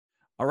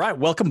All right.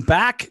 Welcome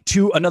back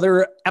to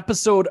another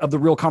episode of the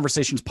Real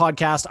Conversations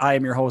podcast. I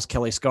am your host,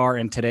 Kelly Scar.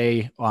 And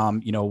today,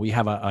 we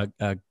have a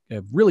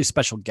really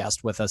special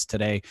guest with us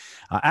today.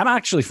 I'm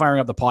actually firing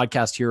up the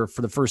podcast here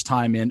for the first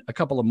time in a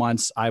couple of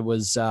months. I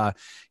was,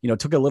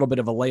 took a little bit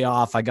of a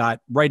layoff. I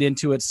got right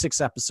into it, 6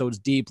 episodes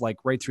deep, like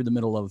right through the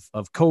middle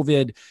of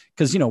COVID,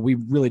 because, we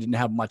really didn't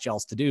have much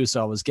else to do.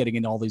 So I was getting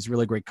into all these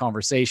really great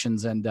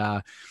conversations and,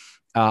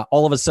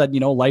 all of a sudden,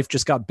 life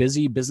just got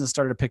busy. Business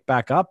started to pick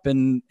back up,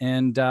 and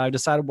I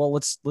decided, well,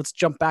 let's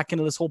jump back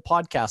into this whole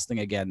podcast thing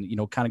again.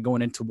 Kind of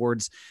going in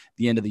towards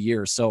the end of the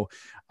year. So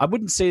I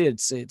wouldn't say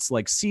it's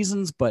like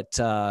seasons, but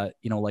how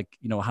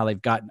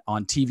they've gotten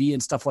on TV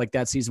and stuff like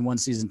that. Season 1,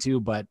 season 2,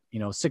 but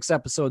 6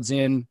 episodes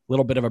in, a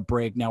little bit of a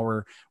break. Now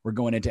we're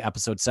going into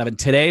episode 7.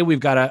 Today we've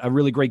got a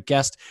really great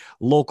guest,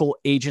 local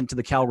agent to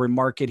the Calgary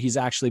market. He's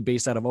actually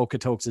based out of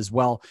Okotoks as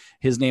well.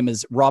 His name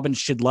is Robin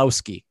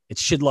Shidlowski.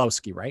 It's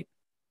Shidlowski, right?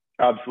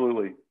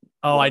 Absolutely.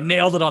 Oh, I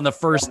nailed it on the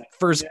first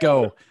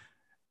go.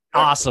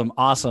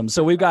 Awesome.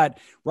 So we've got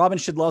Robin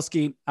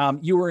Shidlowski.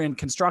 You were in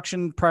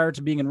construction prior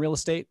to being in real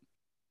estate?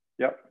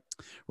 Yep.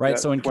 Right. Yeah,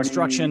 so in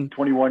construction.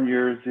 21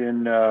 years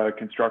in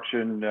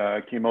construction,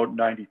 came out in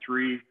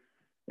 93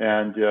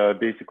 and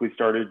basically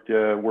started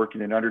working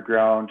in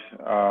underground,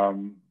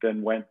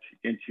 then went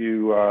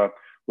into a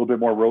little bit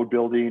more road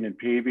building and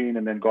paving,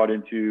 and then got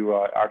into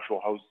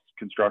actual house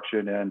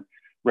construction and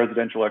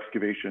residential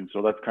excavation.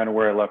 So that's kind of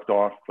where I left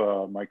off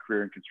my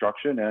career in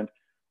construction, and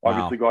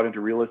obviously got into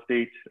real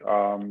estate.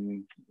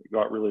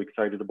 Got really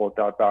excited about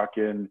that back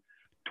in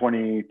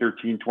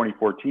 2013,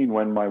 2014,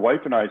 when my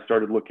wife and I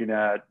started looking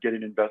at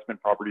getting investment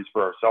properties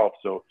for ourselves.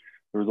 So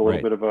there was a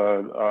little bit of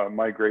a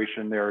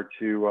migration there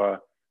to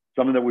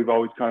something that we've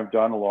always kind of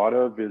done a lot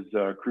of is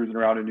cruising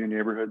around a new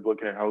neighborhood,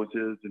 looking at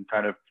houses and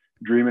kind of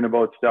dreaming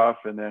about stuff,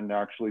 and then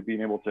actually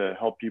being able to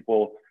help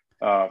people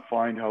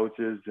find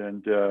houses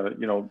and,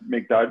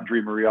 make that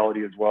dream a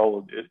reality as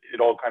well. It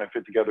all kind of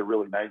fit together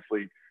really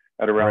nicely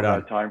at around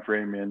that time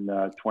frame in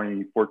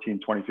 2014,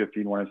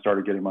 2015, when I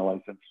started getting my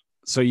license.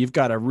 So you've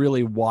got a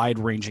really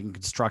wide-ranging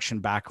construction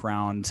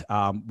background,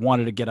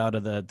 wanted to get out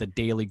of the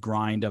daily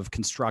grind of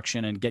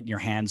construction and getting your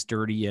hands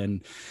dirty.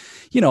 And,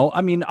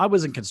 I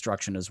was in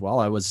construction as well.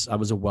 I was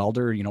a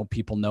welder,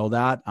 people know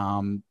that.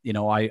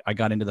 I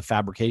got into the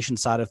fabrication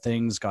side of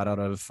things, got out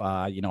of,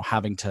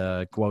 having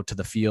to go out to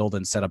the field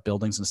and set up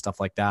buildings and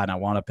stuff like that. And I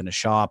wound up in a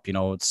shop,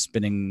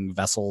 spinning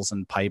vessels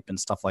and pipe and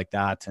stuff like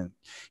that, and,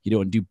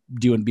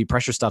 doing B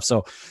pressure stuff.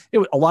 So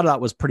a lot of that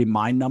was pretty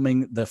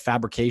mind-numbing. The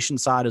fabrication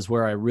side is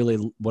where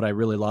what I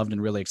really loved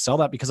and really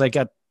excelled at, because I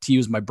got to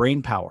use my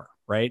brain power.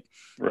 Right.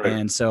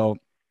 And so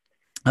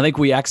I think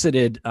we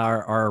exited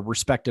our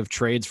respective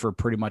trades for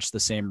pretty much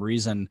the same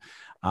reason.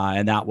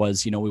 And that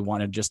was, we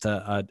wanted just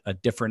a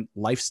different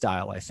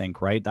lifestyle, I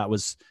think. Right. That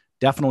was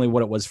definitely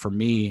what it was for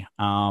me.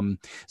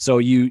 So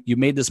you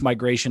made this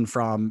migration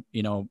from,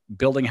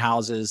 building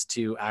houses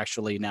to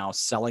actually now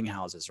selling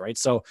houses. Right.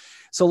 So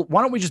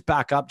why don't we just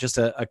back up just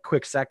a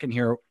quick second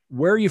here?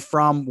 Where are you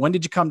from? When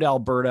did you come to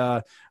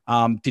Alberta?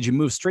 Did you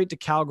move straight to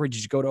Calgary?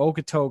 Did you go to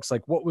Okotoks?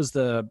 Like, what was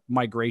the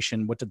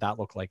migration? What did that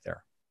look like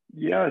there?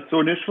 Yeah. So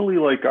initially,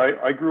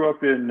 I grew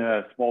up in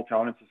a small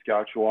town in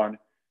Saskatchewan,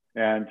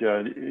 and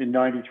in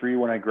 93,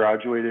 when I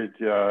graduated,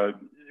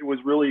 it was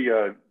really,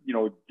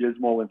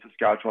 dismal in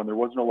Saskatchewan. There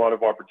wasn't a lot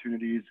of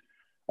opportunities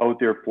out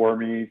there for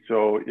me.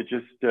 So it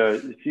just,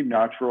 it seemed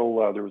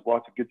natural. There was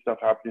lots of good stuff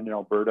happening in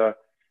Alberta.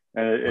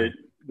 And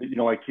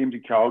I came to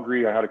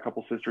Calgary. I had a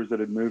couple sisters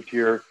that had moved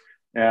here,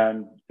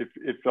 and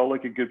it felt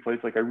like a good place.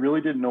 Like, I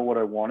really didn't know what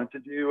I wanted to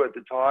do at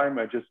the time.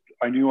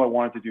 I knew I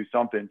wanted to do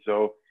something.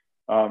 So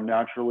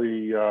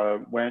naturally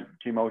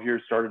came out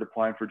here, started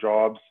applying for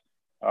jobs.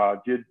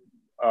 It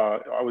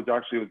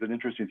was an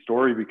interesting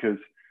story because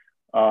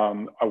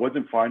I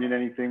wasn't finding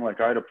anything.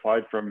 Like, I had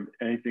applied from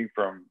anything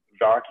from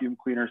vacuum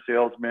cleaner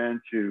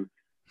salesman to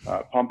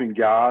pumping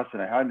gas,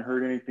 and I hadn't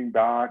heard anything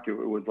back. It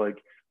was like,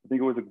 I think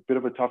it was a bit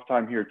of a tough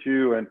time here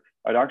too. And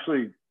I'd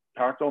actually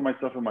packed all my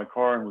stuff in my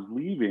car and was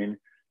leaving.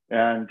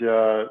 And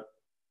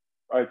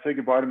I said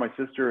goodbye to my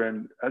sister.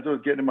 And as I was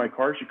getting in my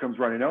car, she comes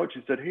running out.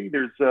 She said, "Hey,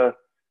 there's a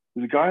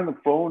guy on the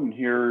phone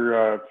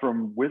here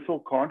from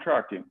Whistle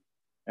Contracting."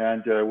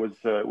 And it was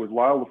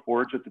Lyle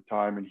LaForge at the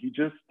time. And he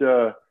just,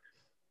 I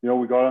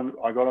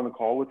got on the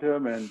call with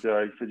him, and he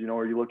said,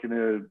 "Are you looking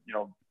to,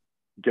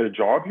 get a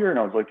job here?" And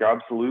I was like,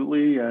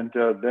 "Absolutely." And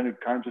then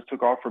it kind of just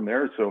took off from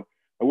there. So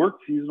I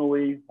worked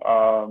seasonally.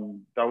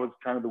 That was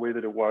kind of the way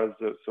that it was.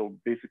 So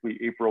basically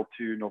April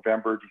to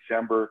November,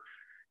 December,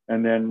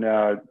 and then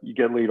you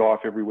get laid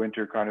off every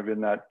winter, kind of in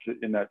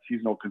that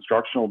seasonal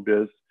constructional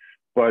biz.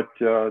 But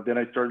then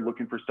I started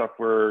looking for stuff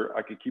where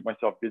I could keep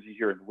myself busy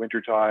here in the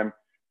wintertime.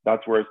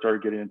 That's where I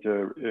started getting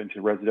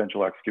into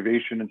residential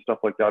excavation and stuff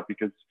like that,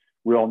 because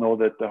we all know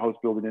that the house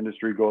building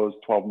industry goes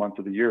 12 months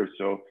of the year.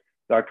 So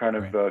that kind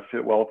of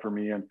fit well for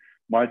me. And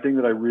my thing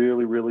that I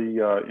really, really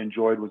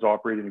enjoyed was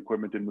operating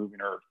equipment and moving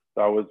earth.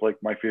 That was like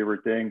my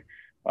favorite thing.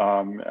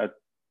 At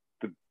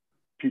the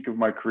peak of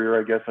my career,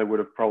 I guess I would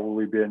have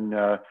probably been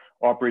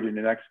operating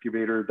an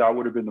excavator. That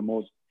would have been the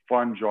most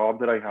fun job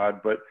that I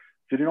had. But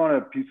sitting on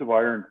a piece of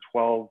iron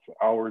 12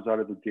 hours out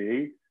of the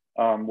day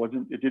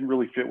it didn't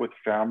really fit with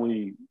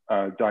family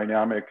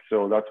dynamics.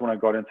 So that's when I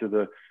got into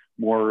the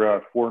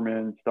more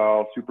foreman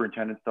style,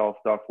 superintendent style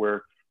stuff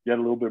where you had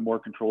a little bit more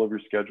control of your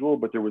schedule,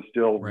 but there was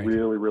still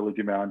really, really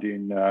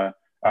demanding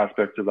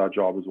aspects of that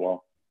job as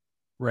well.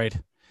 Right.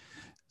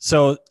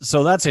 So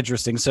that's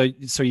interesting. So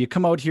you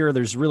come out here,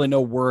 there's really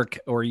no work,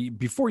 or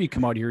before you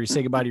come out here, you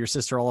say goodbye to your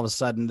sister. All of a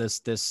sudden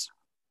this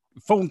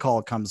phone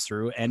call comes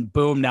through and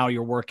boom, now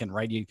you're working,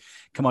 right? You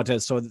come out to,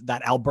 so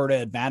that Alberta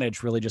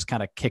advantage really just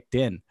kind of kicked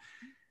in.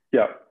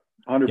 Yeah.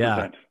 100%.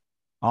 Yeah.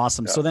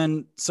 Awesome.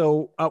 Yeah.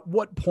 So at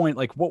what point,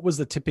 like what was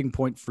the tipping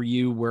point for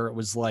you where it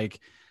was like,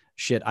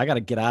 shit, I got to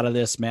get out of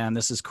this, man.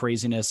 This is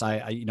craziness.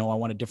 I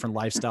want a different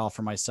lifestyle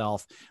for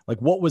myself.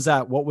 Like, what was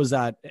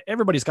that?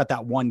 Everybody's got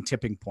that one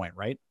tipping point,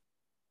 right?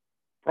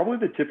 Probably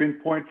the tipping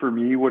point for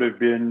me would have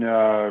been,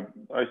 I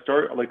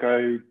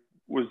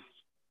was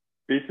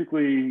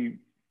basically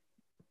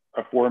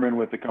a foreman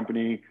with the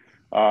company,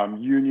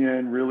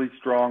 union, really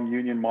strong,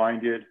 union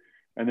minded.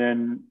 And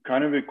then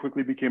kind of it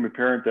quickly became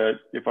apparent that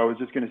if I was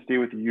just going to stay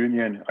with the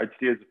union, I'd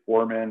stay as a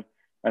foreman.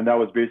 And that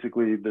was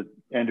basically the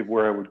end of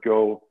where I would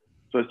go.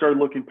 So I started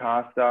looking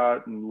past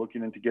that and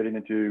looking into getting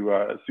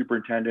into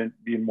superintendent,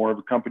 being more of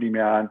a company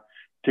man,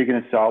 taking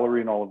a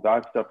salary and all of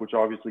that stuff, which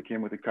obviously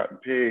came with a cut in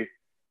pay.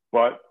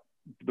 But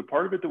the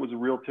part of it that was a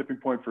real tipping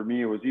point for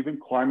me was even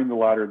climbing the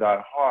ladder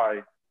that high.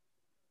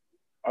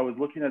 I was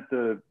looking at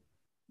the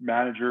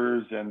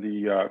managers and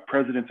the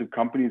presidents of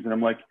companies, and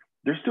I'm like,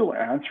 they're still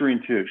answering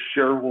to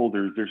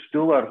shareholders. There's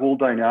still that whole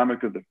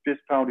dynamic of the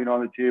fist pounding on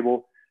the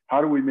table.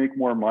 How do we make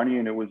more money?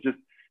 And it was just,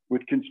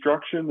 with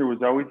construction, there was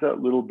always that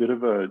little bit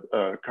of a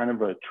kind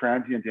of a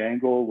transient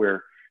angle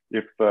where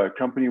if a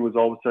company was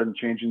all of a sudden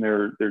changing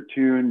their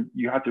tune,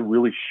 you had to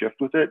really shift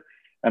with it.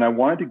 And I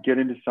wanted to get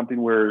into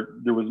something where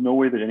there was no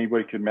way that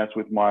anybody could mess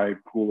with my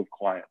pool of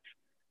clients.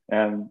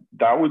 And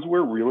that was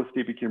where real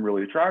estate became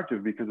really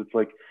attractive, because it's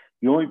like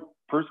the only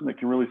person that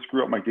can really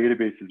screw up my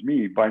database is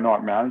me by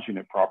not managing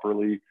it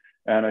properly.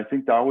 And I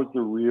think that was the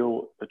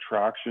real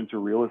attraction to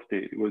real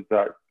estate. It was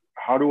that,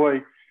 how do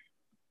I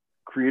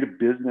create a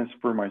business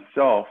for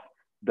myself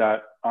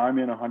that I'm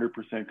in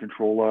 100%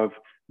 control of?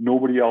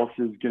 Nobody else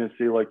is going to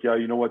say like, yeah,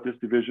 you know what, this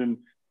division is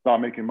not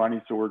making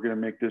money, so we're going to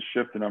make this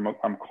shift. And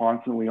I'm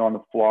constantly on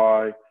the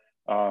fly.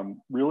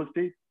 Real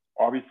estate,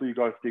 obviously you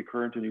got to stay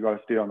current and you got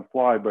to stay on the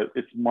fly, but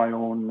it's my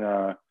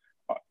own,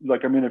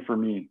 like I'm in it for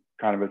me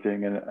kind of a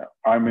thing. And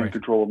I'm in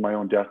control of my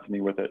own destiny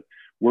with it.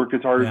 Work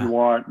as hard as you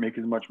want, make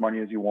as much money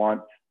as you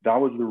want. That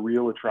was the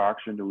real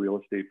attraction to real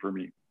estate for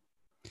me.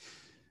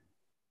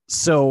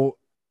 So,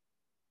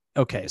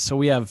 okay. So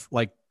we have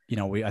like,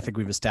 I think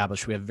we've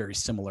established we have very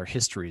similar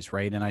histories,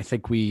 right? And I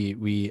think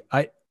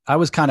I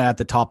was kind of at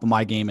the top of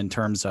my game in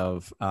terms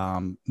of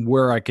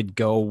where I could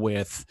go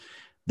with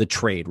the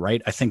trade,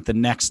 right? I think the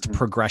next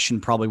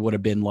progression probably would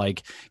have been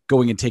like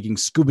going and taking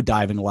scuba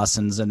diving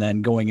lessons and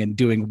then going and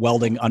doing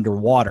welding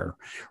underwater,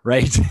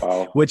 right?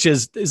 Wow. Which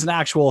is an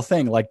actual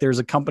thing. Like there's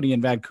a company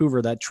in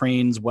Vancouver that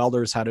trains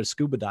welders how to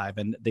scuba dive,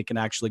 and they can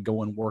actually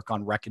go and work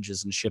on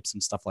wreckages and ships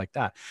and stuff like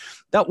that.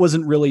 That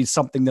wasn't really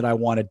something that I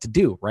wanted to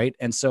do, right?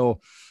 And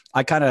so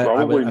I kind of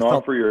probably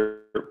not for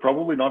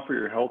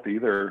your health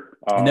either.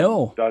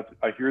 No,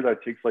 I hear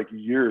that takes like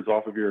years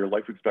off of your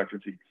life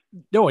expectancy.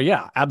 No,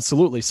 yeah,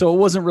 absolutely. So it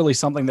wasn't really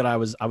something that I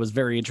was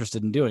very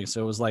interested in doing.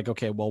 So it was like,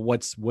 okay, well,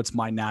 what's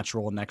my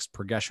natural next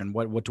progression?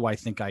 What do I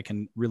think I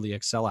can really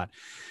excel at?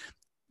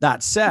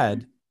 That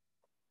said,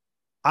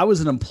 I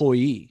was an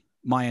employee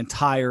my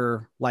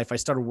entire life. I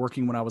started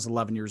working when I was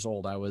 11 years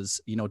old. I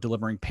was,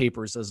 delivering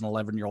papers as an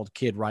 11-year-old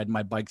kid, riding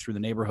my bike through the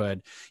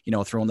neighborhood,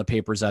 throwing the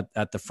papers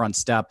at the front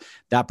step.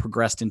 That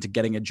progressed into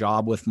getting a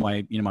job with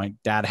my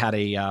dad had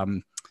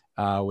a,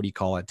 what do you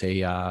call it?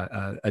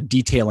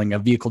 A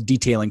vehicle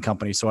detailing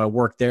company. So I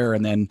worked there,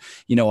 and then,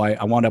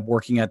 I wound up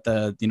working at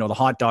the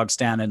hot dog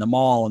stand in the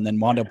mall, and then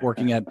wound up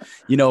working at, at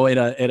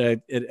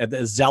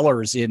the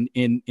Zellers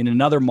in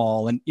another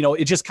mall. And,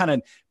 it just kind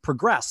of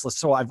progressed.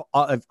 So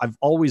I've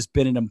always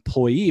been an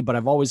employee, but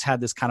I've always had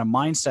this kind of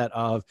mindset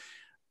of,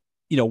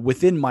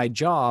 within my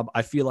job,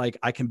 I feel like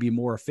I can be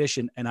more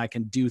efficient and I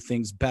can do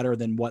things better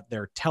than what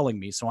they're telling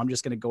me. So I'm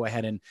just going to go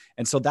ahead and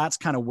so that's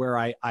kind of where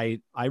I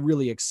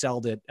really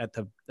excelled at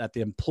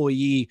the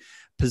employee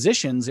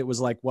positions. It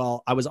was like,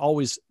 well, I was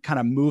always kind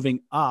of moving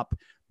up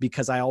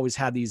because I always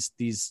had these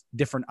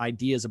different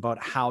ideas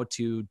about how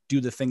to do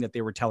the thing that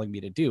they were telling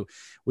me to do,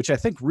 which I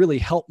think really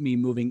helped me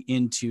moving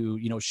into,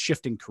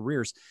 shifting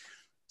careers.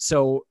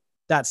 So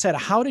that said,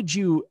 how did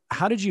you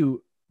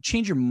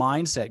change your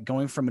mindset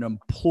going from an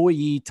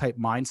employee type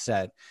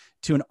mindset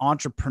to an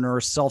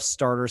entrepreneur,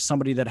 self-starter,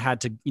 somebody that had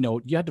to,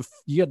 you had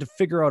to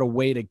figure out a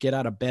way to get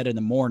out of bed in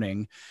the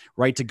morning,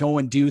 right? To go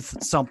and do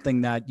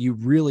something that you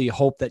really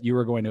hope that you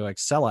were going to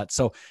excel at.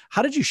 So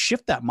how did you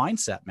shift that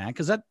mindset, man?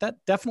 Because that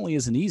definitely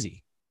isn't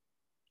easy.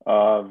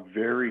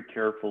 Very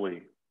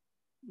carefully.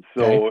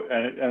 So,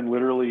 okay. and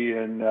literally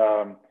in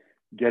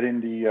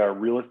getting the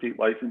real estate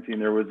licensing,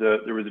 there was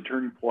a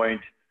turning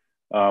point.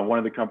 One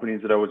of the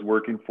companies that I was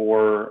working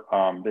for,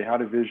 they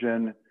had a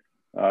vision,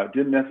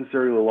 didn't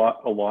necessarily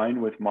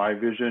align with my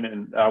vision,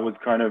 and that was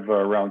kind of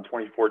around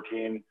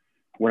 2014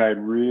 when I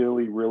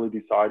really, really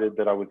decided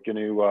that I was going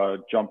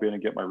to jump in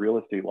and get my real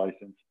estate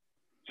license.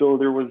 So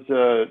there was,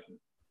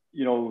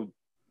 you know,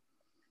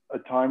 a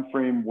time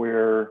frame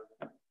where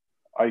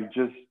I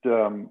just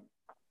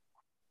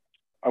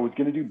I was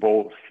going to do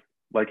both.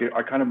 Like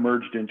I kind of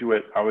merged into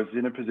it. I was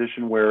in a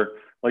position where,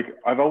 like,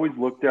 I've always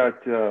looked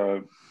at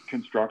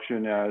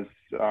construction as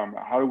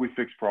how do we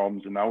fix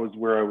problems, and that was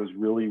where I was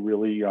really,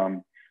 really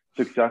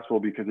successful,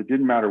 because it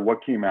didn't matter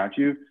what came at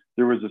you,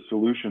 there was a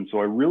solution. So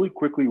I really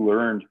quickly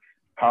learned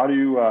how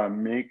to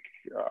make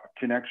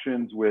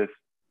connections with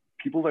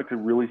people that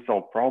could really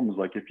solve problems.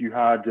 Like if you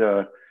had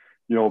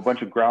you know, a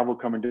bunch of gravel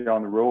coming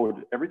down the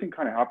road, everything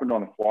kind of happened on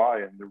the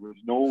fly, and there was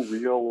no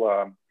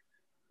real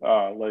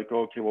like,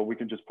 okay, well, we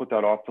can just put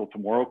that off till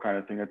tomorrow kind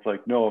of thing. It's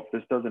like, no, if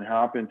this doesn't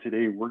happen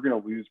today, we're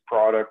going to lose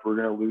product, we're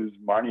going to lose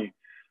money.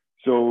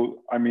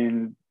 So, I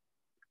mean,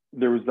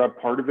 there was that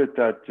part of it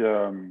that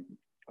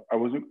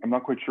I'm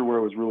not quite sure where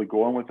I was really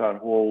going with that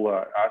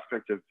whole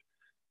aspect of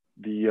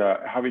the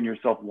having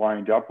yourself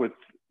lined up with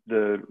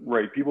the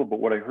right people. But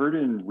what I heard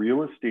in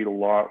real estate a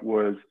lot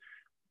was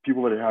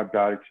people that had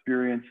bad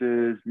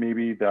experiences,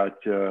 maybe that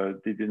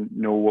they didn't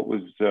know what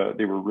was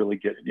they were really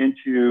getting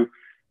into.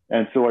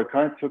 And so I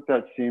kind of took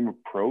that same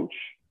approach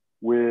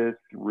with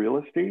real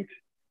estate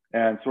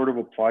and sort of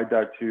applied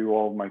that to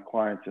all of my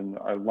clients. And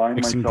I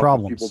aligned myself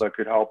with people that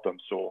could help them.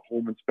 So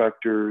home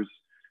inspectors,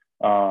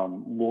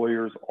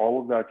 lawyers, all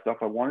of that stuff.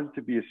 I wanted it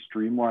to be a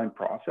streamlined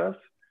process,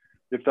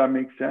 if that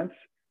makes sense.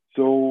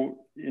 So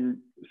in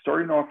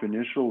starting off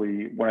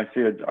initially, when I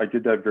say I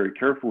did that very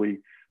carefully,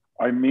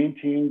 I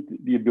maintained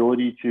the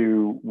ability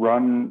to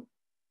run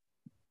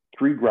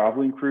 3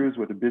 graveling crews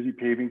with a busy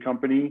paving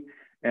company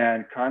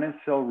and kind of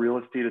sell real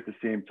estate at the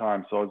same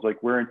time. So I was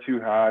like wearing 2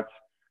 hats.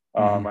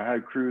 I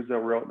had crews that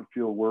were out in the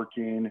field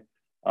working.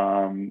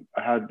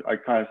 I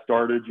kind of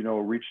started, you know,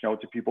 reaching out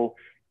to people.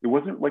 It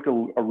wasn't like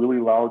a really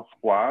loud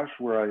splash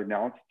where I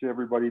announced to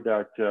everybody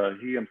that,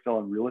 hey, I'm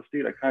selling real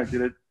estate. I kind of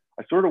did it.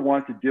 I sort of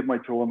wanted to dip my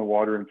toe in the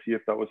water and see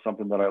if that was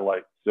something that I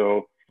liked.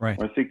 So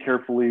when I say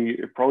carefully,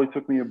 it probably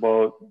took me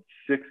about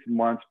 6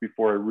 months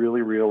before I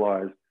really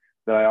realized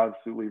that I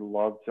absolutely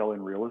loved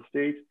selling real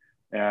estate,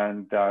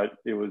 and that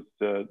it was,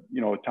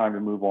 you know, a time to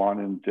move on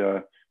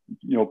and,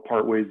 you know,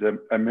 part ways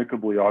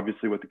amicably,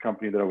 obviously, with the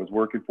company that I was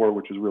working for,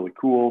 which was really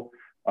cool,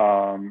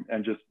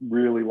 and just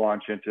really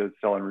launch into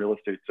selling real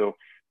estate. So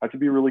I had to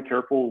be really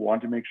careful,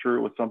 wanted to make sure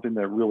it was something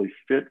that really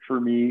fit for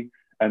me.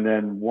 And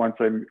then once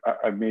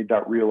I made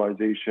that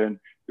realization,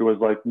 it was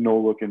like no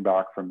looking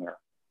back from there.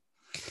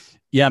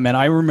 Yeah, man,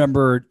 I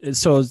remember.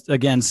 So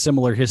again,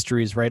 similar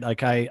histories, right?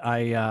 Like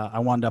I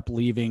wound up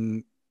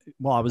leaving.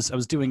 Well, I was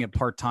doing it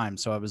part-time.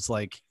 So I was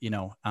like, you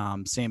know,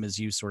 same as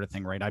you sort of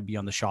thing, right? I'd be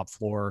on the shop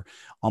floor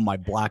on my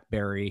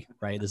BlackBerry,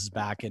 right? This is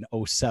back in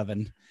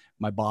 2007.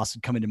 My boss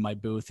would come into my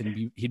booth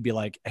and he'd be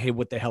like, hey,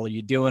 what the hell are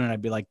you doing? And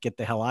I'd be like, get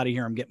the hell out of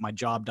here. I'm getting my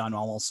job done.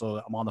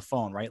 I'm on the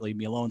phone, right? Leave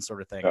me alone,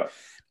 sort of thing. Yeah.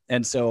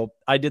 And so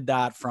I did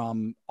that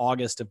from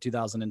August of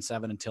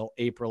 2007 until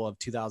April of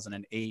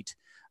 2008.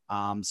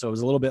 So it was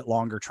a little bit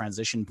longer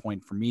transition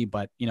point for me,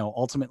 but, you know,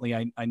 ultimately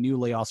I knew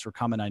layoffs were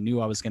coming. I knew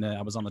I was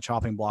on the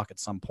chopping block at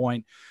some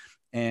point.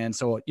 And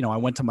so, you know, I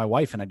went to my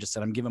wife and I just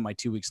said, I'm giving my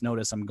 2 weeks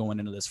notice. I'm going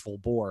into this full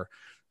bore.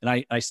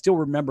 And I still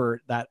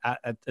remember that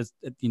at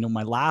you know,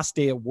 my last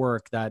day at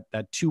work, that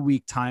 2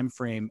 week time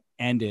frame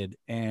ended,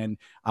 and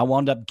I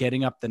wound up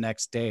getting up the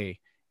next day,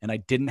 and I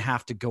didn't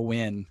have to go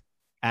in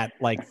at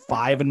like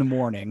 5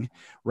 a.m,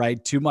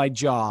 right, to my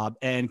job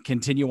and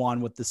continue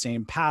on with the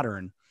same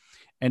pattern.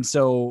 And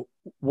so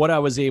what I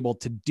was able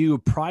to do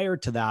prior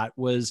to that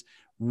was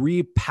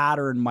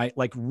rewire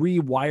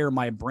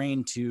my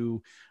brain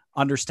to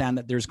understand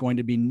that there's going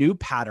to be new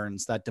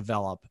patterns that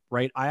develop,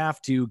 right? I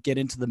have to get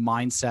into the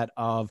mindset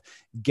of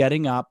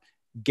getting up,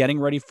 getting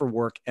ready for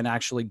work, and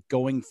actually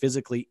going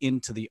physically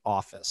into the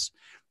office,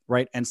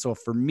 right? And so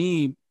for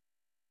me,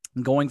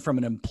 going from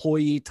an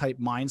employee type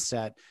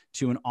mindset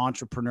to an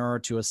entrepreneur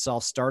to a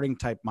self-starting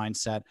type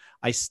mindset,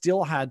 I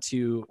still had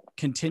to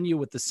continue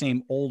with the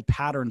same old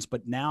patterns,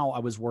 but now I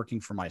was working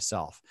for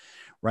myself,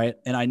 right?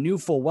 And I knew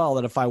full well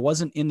that if I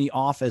wasn't in the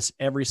office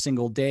every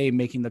single day,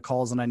 making the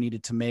calls that I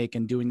needed to make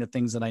and doing the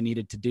things that I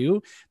needed to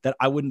do, that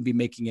I wouldn't be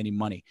making any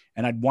money.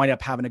 And I'd wind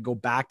up having to go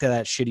back to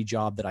that shitty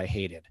job that I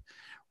hated,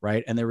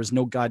 right? And there was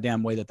no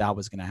goddamn way that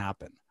was going to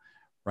happen.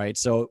 Right.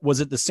 So was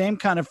it the same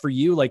kind of for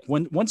you? Like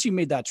once you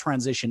made that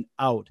transition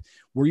out,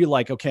 were you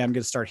like, okay, I'm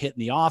going to start hitting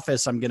the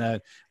office. I'm going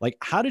to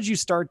how did you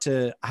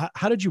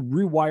how did you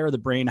rewire the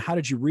brain? How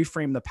did you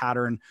reframe the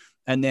pattern?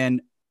 And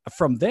then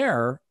from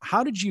there,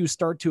 how did you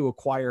start to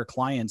acquire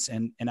clients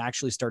and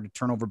actually start to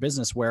turn over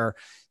business where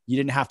you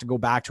didn't have to go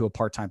back to a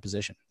part-time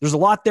position? There's a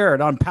lot there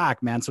to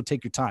unpack, man. So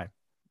take your time.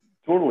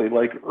 Totally.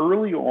 Like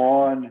early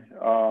on,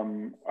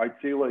 I'd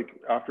say like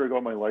after I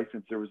got my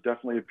license, there was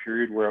definitely a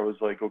period where I was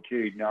like,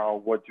 okay, now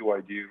what do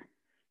I do?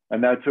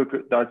 And that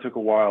took a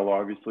while,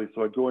 obviously.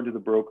 So I'd go into the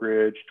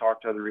brokerage,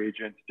 talk to other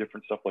agents,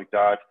 different stuff like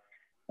that.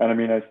 And I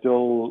mean,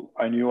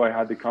 I knew I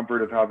had the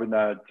comfort of having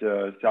that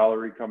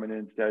salary coming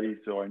in steady.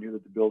 So I knew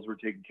that the bills were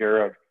taken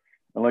care of.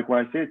 And like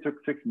when I say it took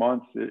 6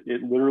 months,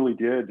 it literally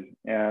did.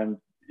 And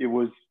it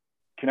was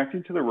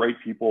connecting to the right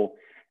people.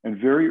 And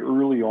very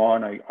early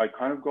on, I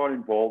kind of got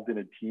involved in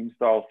a team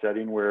style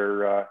setting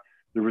where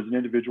there was an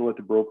individual at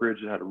the brokerage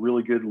that had a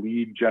really good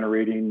lead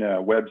generating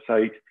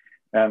website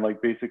and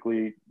like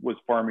basically was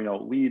farming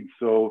out leads.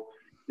 So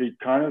it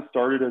kind of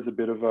started as a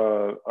bit of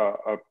a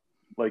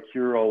like,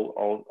 here,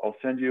 I'll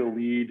send you a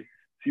lead,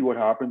 see what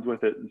happens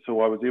with it. And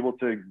so I was able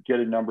to get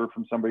a number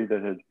from somebody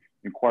that had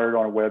inquired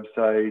on a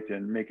website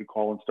and make a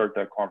call and start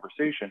that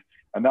conversation.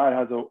 And that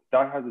has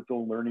its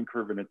own learning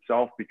curve in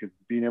itself, because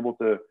being able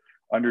to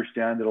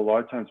understand that a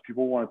lot of times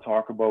people want to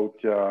talk about,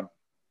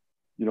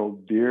 you know,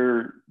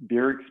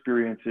 their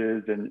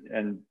experiences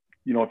and,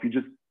 you know, if you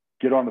just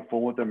get on the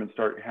phone with them and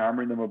start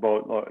hammering them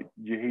about,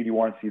 hey, do you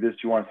want to see this? Do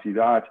you want to see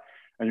that?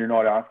 And you're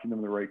not asking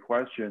them the right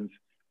questions.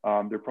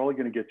 They're probably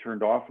going to get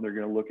turned off and they're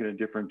going to look in a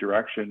different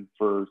direction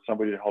for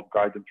somebody to help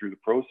guide them through the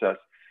process.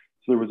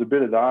 So there was a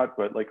bit of that,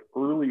 but like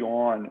early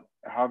on,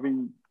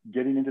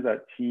 getting into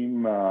that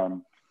team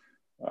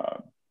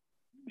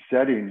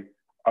setting,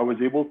 I was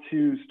able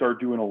to start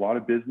doing a lot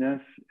of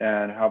business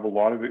and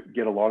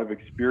get a lot of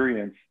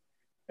experience,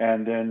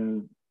 and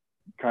then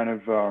kind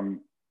of,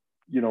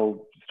 you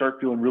know, start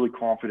feeling really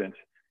confident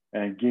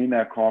and gain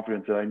that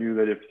confidence that I knew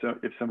that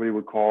if somebody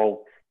would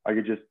call, I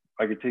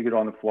could take it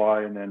on the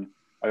fly. And then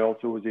I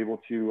also was able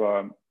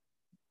to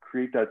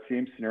create that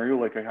same scenario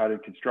like I had in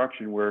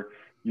construction, where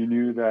you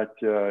knew that,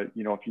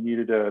 you know, if you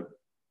needed a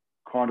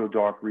condo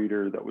doc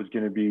reader that was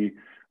going to be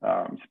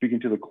speaking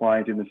to the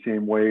client in the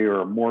same way,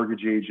 or a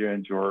mortgage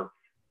agent, or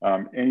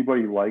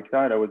anybody like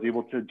that, I was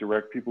able to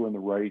direct people in the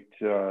right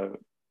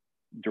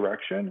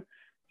direction,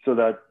 so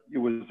that it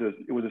was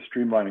a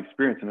streamlined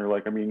experience. And they're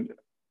like, I mean,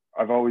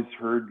 I've always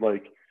heard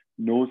like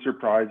no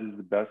surprise is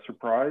the best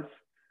surprise,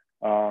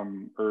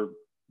 or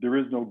there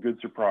is no good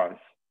surprise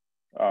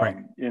Right.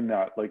 in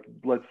that. Like,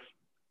 let's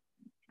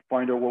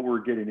find out what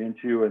we're getting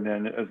into, and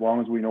then as long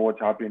as we know what's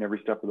happening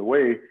every step of the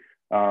way,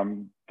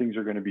 things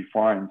are going to be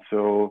fine.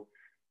 So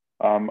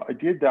I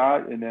did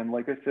that, and then,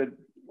 like I said,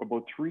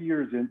 about 3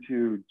 years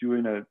into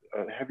doing a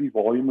heavy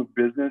volume of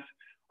business,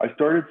 I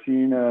started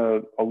seeing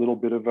a little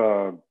bit of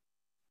a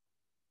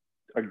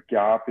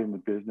gap in the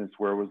business,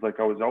 where it was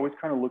like I was always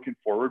kind of looking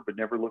forward but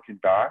never looking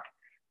back,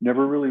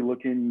 never really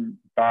looking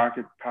back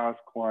at past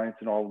clients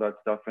and all of that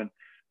stuff. And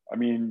I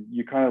mean,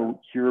 you kind of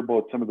hear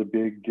about some of the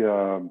big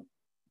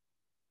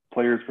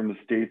players from the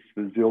States,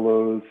 the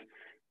Zillows,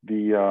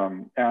 the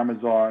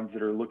Amazons,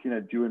 that are looking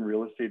at doing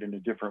real estate in a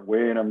different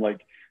way. And I'm like,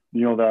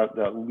 you know,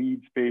 that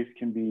lead space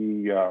can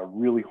be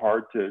really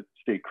hard to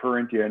stay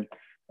current in.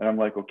 And I'm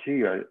like,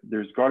 okay,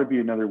 there's got to be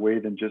another way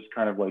than just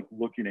kind of like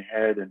looking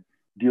ahead and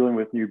dealing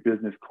with new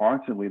business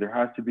constantly. There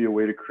has to be a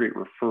way to create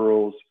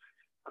referrals,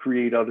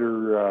 create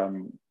other,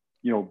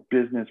 you know,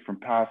 business from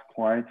past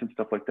clients and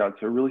stuff like that.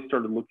 So I really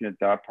started looking at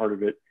that part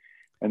of it.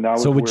 And that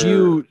was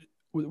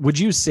would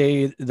you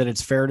say that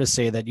it's fair to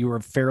say that you were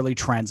fairly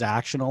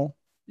transactional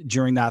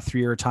during that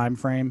 3-year time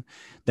frame,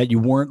 that you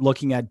weren't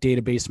looking at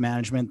database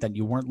management, that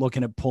you weren't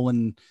looking at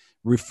pulling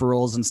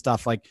referrals and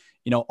stuff? Like,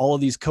 you know, all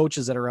of these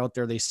coaches that are out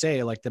there, they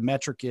say like the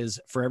metric is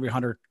for every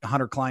 100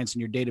 clients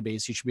in your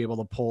database, you should be able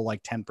to pull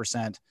like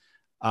 10%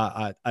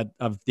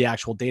 of the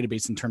actual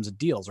database in terms of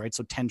deals, right?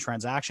 So 10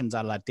 transactions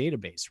out of that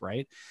database,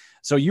 right?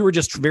 So you were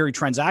just very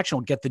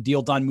transactional, get the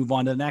deal done, move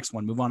on to the next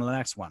one, move on to the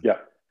next one. Yeah.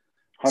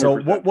 100%.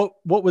 So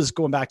what was,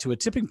 going back to a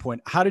tipping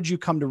point, how did you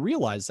come to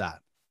realize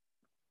that?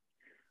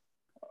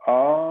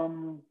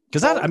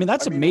 Because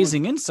that's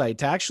amazing insight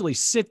to actually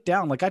sit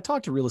down. Like, I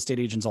talk to real estate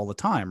agents all the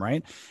time,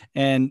 right?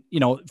 And,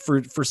 you know,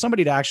 for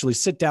somebody to actually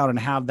sit down and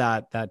have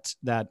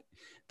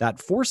that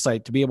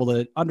foresight to be able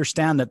to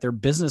understand that their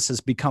business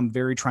has become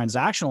very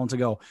transactional, and to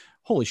go,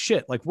 holy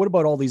shit, like, what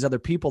about all these other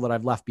people that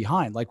I've left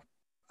behind? Like,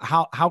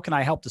 how can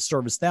I help to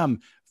service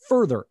them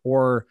further,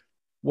 or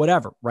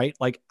whatever, right?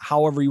 Like,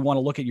 however you want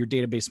to look at your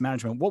database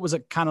management. What was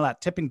it, kind of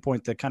that tipping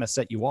point that kind of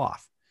set you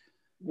off?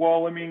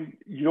 Well, I mean,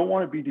 you don't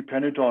want to be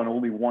dependent on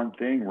only one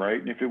thing, right?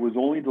 And if it was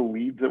only the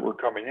leads that were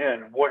coming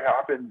in, what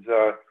happens,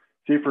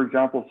 say, for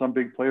example, some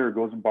big player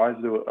goes and buys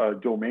a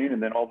domain,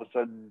 and then all of a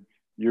sudden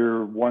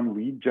your one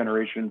lead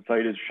generation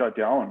site is shut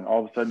down.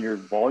 All of a sudden your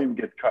volume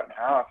gets cut in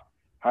half.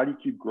 How do you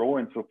keep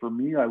growing? So for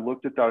me, I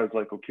looked at that as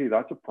like, okay,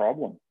 that's a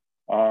problem.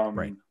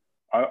 Right.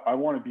 I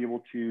want to be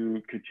able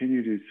to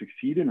continue to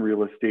succeed in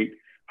real estate.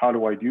 How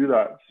do I do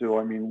that? So,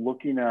 I mean,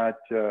 looking at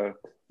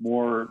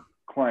more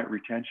client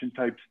retention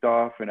type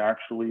stuff, and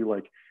actually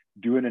like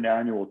doing an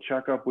annual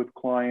checkup with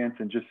clients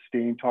and just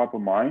staying top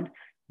of mind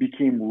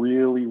became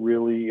really,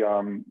 really,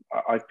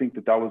 I think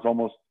that was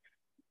almost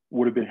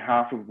would have been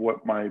half of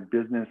what my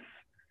business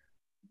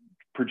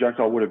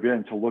projectile would have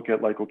been, to look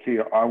at like, okay,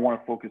 I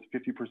want to focus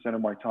 50% of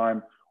my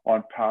time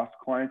on past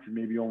clients and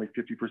maybe only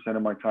 50%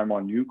 of my time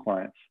on new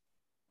clients.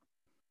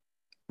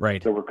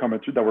 Right. that were coming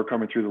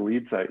through the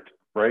lead site,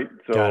 right?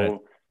 Got it.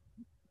 So,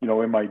 you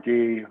know, in my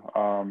day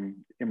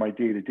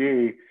to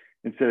day,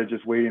 instead of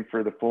just waiting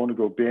for the phone to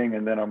go bing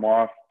and then I'm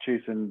off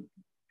chasing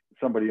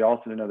somebody else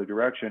in another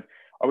direction,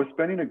 I was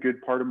spending a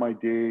good part of my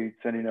day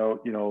sending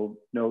out, you know,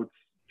 notes,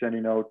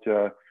 sending out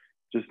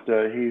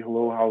hey,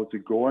 hello, how's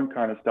it going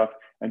kind of stuff,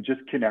 and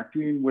just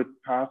connecting with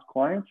past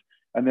clients.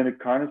 And then it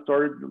kind of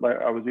started, like,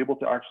 I was able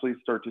to actually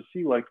start to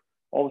see, like,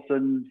 all of a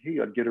sudden, hey,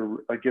 I'd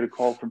get a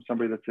call from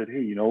somebody that said,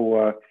 hey, you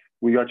know,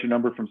 we got your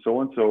number from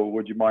so and so.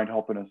 Would you mind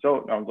helping us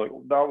out? And I was like,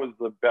 well, that was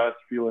the best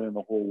feeling in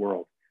the whole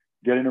world.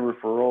 Getting a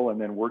referral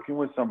and then working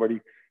with somebody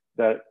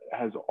that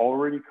has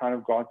already kind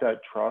of got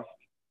that trust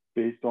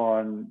based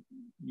on,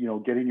 you know,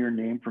 getting your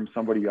name from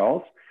somebody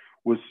else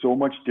was so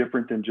much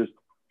different than just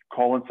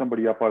calling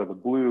somebody up out of the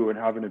blue and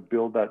having to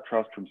build that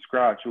trust from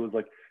scratch. It was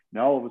like,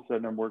 now all of a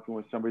sudden I'm working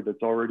with somebody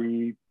that's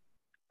already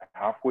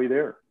halfway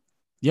there.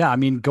 Yeah, I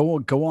mean,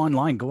 go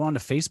online, go on to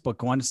Facebook,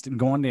 go on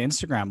to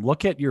Instagram,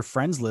 look at your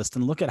friends list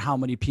and look at how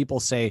many people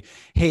say,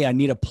 "Hey, I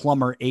need a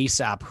plumber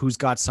ASAP. Who's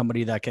got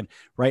somebody that can?"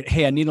 Right?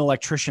 "Hey, I need an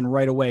electrician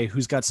right away.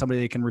 Who's got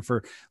somebody they can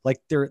refer?"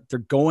 Like they're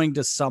going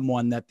to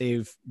someone that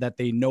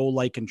they know,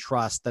 like, and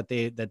trust, that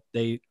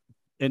they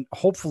and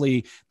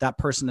hopefully that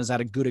person has had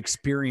a good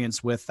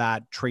experience with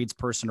that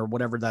tradesperson or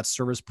whatever that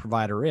service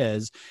provider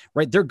is,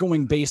 right? They're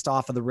going based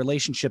off of the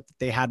relationship that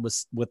they had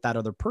with that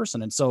other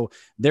person. And so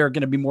they're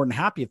going to be more than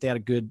happy if they had a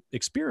good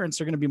experience.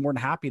 They're going to be more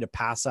than happy to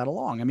pass that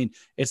along. I mean,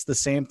 it's the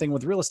same thing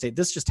with real estate.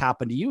 This just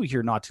happened to you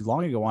here not too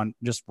long ago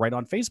right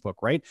on Facebook,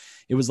 right?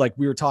 It was like,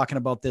 we were talking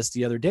about this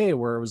the other day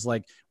where it was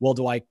like, well,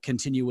 do I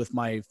continue with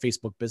my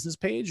Facebook business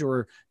page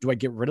or do I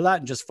get rid of that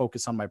and just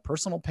focus on my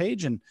personal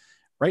page? And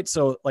right.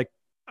 So like,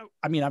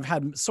 I mean, I've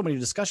had so many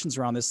discussions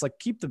around this, like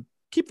keep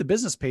the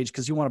business page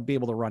because you want to be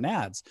able to run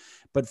ads,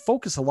 but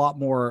focus a lot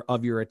more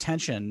of your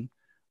attention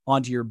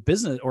onto your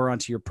business or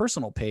onto your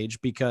personal page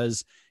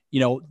because, you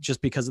know,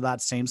 just because of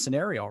that same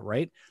scenario,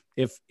 right?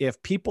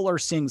 If people are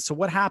seeing, so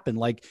what happened?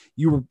 Like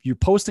you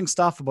posting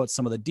stuff about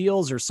some of the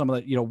deals or some of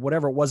the, you know,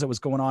 whatever it was that was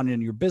going on in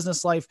your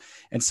business life.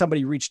 And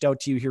somebody reached out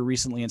to you here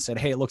recently and said,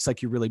 "Hey, it looks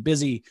like you're really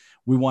busy.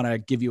 We want to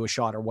give you a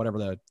shot," or whatever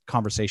the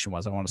conversation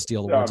was. I don't want to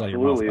steal the words out of your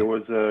mouth.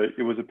 Absolutely.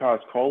 It was a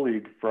past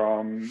colleague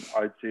from,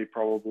 I'd say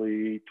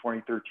probably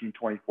 2013,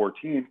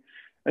 2014.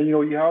 And, you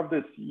know,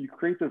 you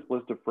create this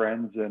list of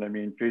friends. And I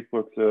mean,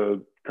 Facebook's a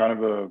kind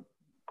of a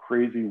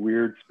crazy,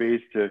 weird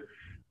space to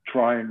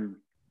try and,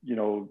 you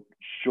know,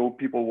 show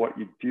people what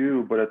you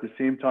do, but at the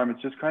same time,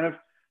 it's just kind of,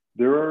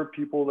 there are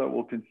people that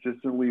will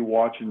consistently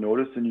watch and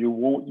notice, and you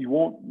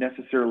won't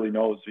necessarily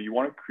know. So you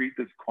want to create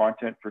this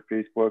content for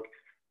Facebook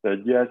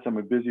that, yes, I'm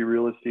a busy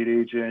real estate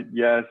agent.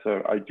 Yes,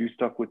 I do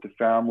stuff with the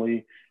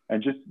family,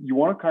 and just, you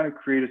want to kind of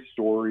create a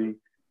story.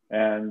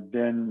 And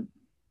then,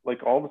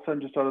 like, all of a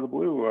sudden, just out of the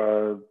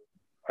blue,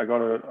 I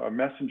got a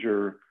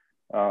messenger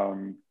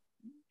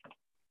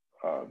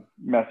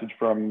message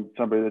from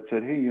somebody that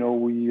said, "Hey, you know,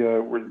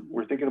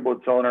 we're thinking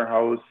about selling our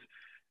house."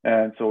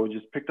 And so we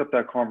just picked up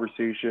that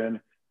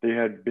conversation. They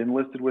had been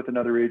listed with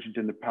another agent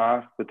in the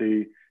past, but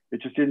it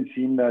just didn't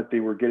seem that they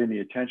were getting the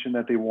attention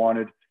that they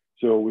wanted.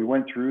 So we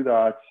went through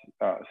that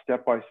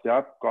step by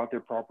step, got their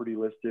property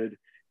listed,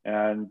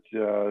 and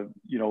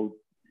you know,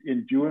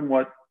 in doing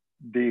what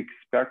they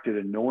expected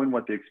and knowing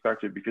what they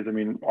expected, because I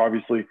mean,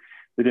 obviously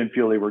they didn't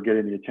feel they were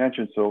getting the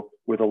attention. So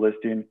with a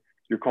listing,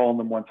 you're calling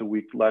them once a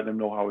week, letting them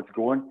know how it's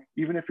going.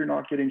 Even if you're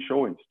not getting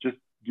showings, just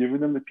giving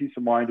them the peace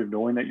of mind of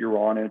knowing that you're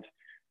on it,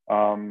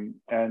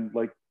 and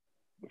like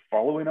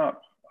following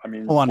up. I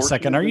mean, hold on a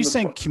second. Are you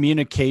saying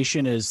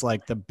communication is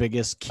like the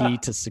biggest key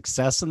to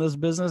success in this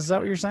business? Is that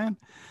what you're saying?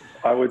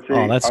 I would say.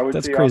 Oh,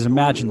 that's crazy.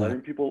 Imagine that.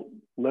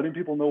 Letting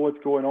people know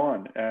what's going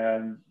on,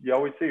 and you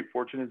always say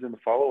fortune is in the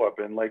follow up.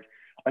 And like,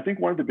 I think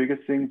one of the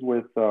biggest things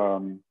with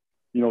you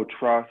know,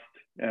 trust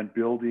and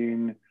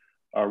building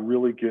a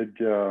really good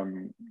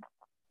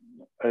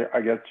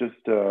I guess just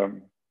the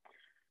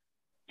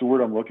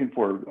word I'm looking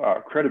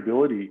for,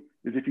 credibility,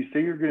 is if you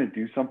say you're going to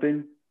do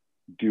something,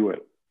 do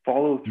it,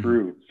 follow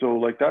through. So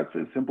like, that's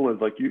as simple as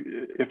like,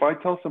 if I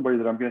tell somebody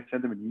that I'm going to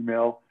send them an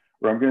email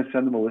or I'm going to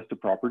send them a list of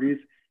properties,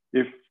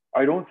 if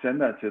I don't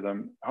send that to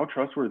them, how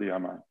trustworthy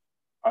am I?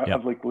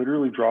 I've like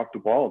literally dropped the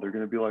ball. They're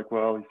going to be like,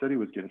 well, he said he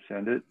was going to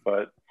send it,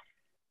 but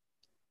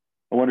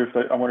I wonder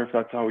if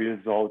that's how he is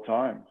all the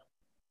time.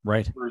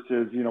 Right.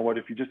 Versus, you know what,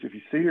 if you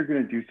say you're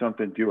going to do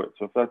something, do it.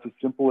 So if that's as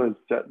simple as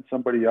setting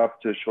somebody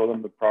up to show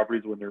them the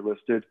properties when they're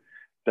listed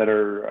that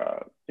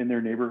are in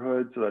their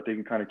neighborhood so that they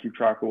can kind of keep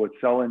track of what's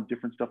selling,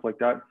 different stuff like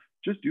that,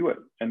 just do it.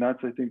 And that's,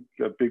 I think,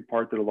 a big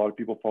part that a lot of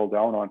people fall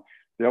down on.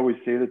 They always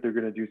say that they're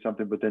going to do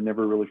something, but they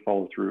never really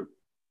follow through.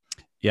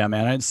 Yeah,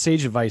 man. It's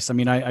sage advice. I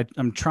mean,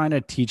 I'm trying to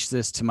teach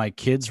this to my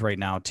kids right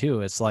now too.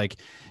 It's like,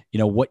 you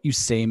know, what you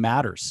say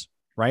matters.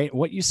 right?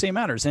 What you say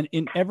matters, and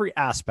in every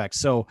aspect.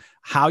 So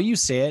how you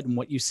say it and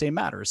what you say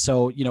matters.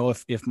 So,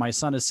 if my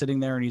son is sitting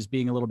there and he's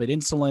being a little bit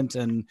insolent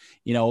and,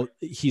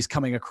 he's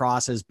coming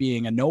across as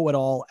being a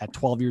know-it-all at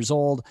 12 years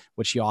old,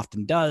 which he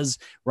often does,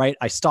 right?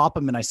 I stop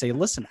him and I say,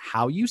 listen,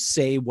 how you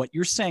say what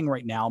you're saying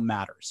right now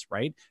matters,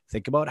 right?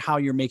 Think about how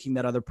you're making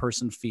that other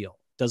person feel.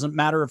 Doesn't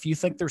matter if you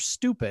think they're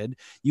stupid,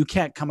 you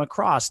can't come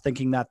across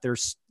thinking that they're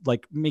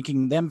like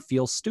making them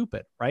feel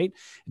stupid, right?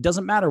 It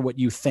doesn't matter what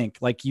you think.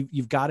 Like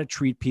you've got to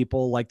treat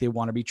people like they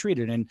want to be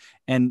treated.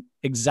 And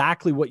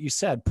exactly what you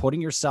said,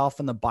 putting yourself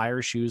in the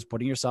buyer's shoes,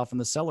 putting yourself in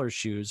the seller's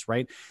shoes,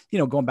 right?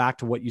 Going back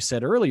to what you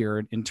said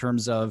earlier in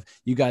terms of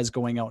you guys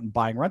going out and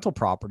buying rental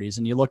properties,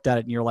 and you looked at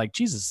it and you're like,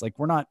 Jesus, like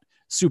we're not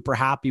super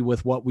happy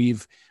with what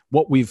we've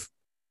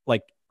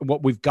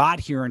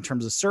got here in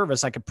terms of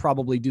service. I could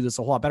probably do this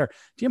a whole lot better.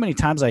 Do you know how many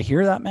times I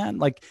hear that, man?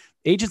 Like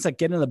agents that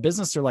get into the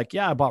business, they're like,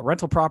 yeah, I bought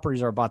rental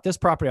properties or I bought this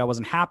property. I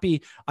wasn't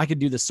happy. I could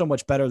do this so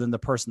much better than the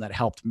person that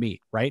helped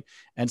me. Right.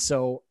 And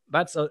so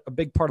that's a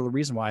big part of the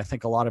reason why I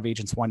think a lot of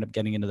agents wind up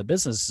getting into the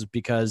business is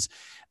because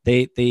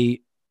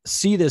they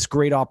see this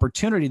great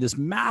opportunity, this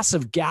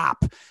massive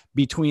gap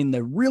between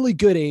the really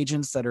good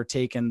agents that are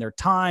taking their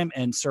time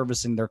and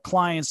servicing their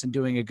clients and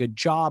doing a good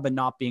job and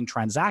not being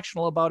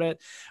transactional about it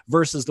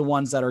versus the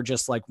ones that are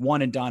just like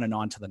one and done and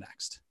on to the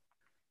next.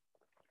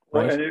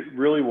 Right? Well, and it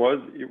really was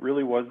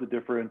the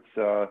difference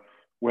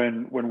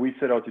when we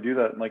set out to do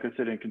that. And like I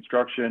said, in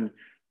construction,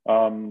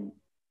 being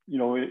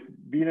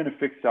in a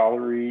fixed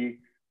salary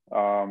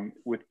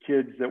with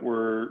kids that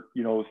were,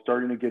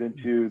 starting to get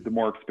into the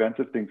more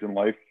expensive things in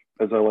life,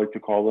 as I like to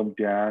call them,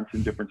 dance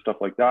and different stuff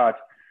like that.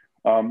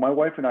 My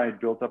wife and I had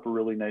built up a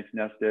really nice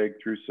nest egg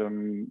through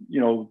some,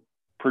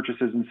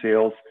 purchases and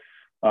sales.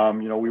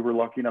 We were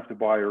lucky enough to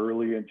buy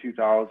early in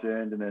 2000,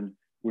 and then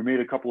we made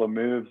a couple of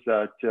moves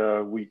that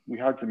we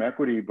had some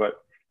equity.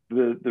 But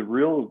the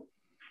real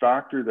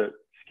factor that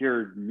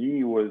scared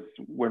me was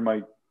when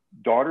my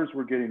daughters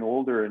were getting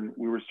older and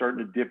we were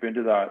starting to dip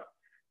into that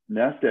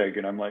nest egg,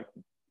 and I'm like,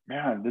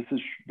 man, this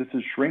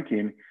is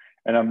shrinking,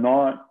 and I'm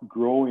not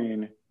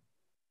growing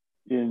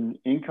in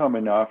income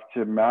enough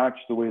to match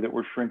the way that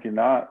we're shrinking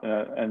that.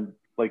 And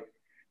like,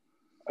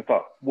 I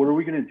thought, what are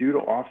we going to do to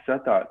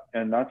offset that?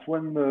 And that's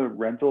when the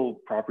rental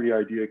property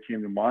idea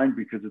came to mind,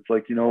 because it's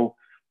like, you've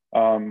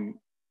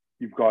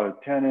got a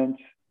tenant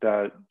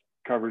that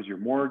covers your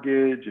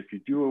mortgage. If you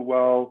do it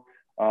well,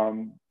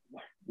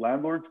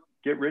 landlords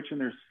get rich in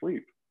their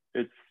sleep.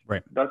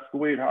 That's the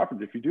way it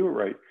happens if you do it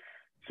right.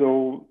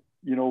 So,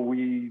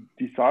 we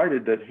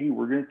decided that, hey,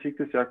 we're going to take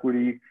this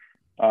equity.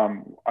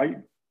 I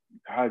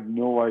had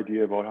no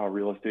idea about how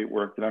real estate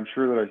worked. And I'm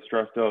sure that I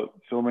stressed out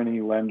so many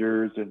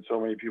lenders and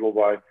so many people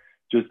by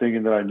just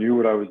thinking that I knew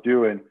what I was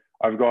doing.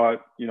 I've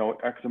got,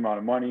 X amount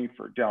of money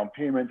for down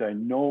payment. I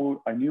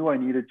knew I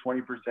needed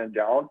 20%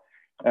 down,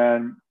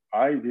 and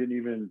I didn't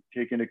even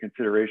take into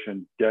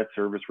consideration debt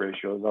service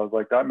ratios. I was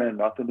like, that meant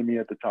nothing to me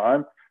at the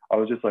time. I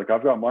was just like,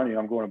 I've got money,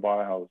 I'm going to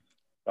buy a house.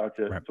 That's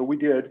it. Right. So we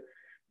did.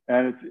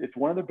 And it's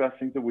one of the best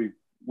things that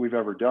we've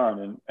ever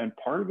done. And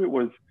part of it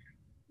was,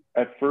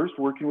 at first,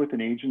 working with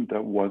an agent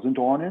that wasn't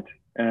on it,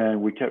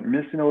 and we kept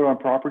missing out on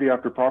property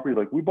after property.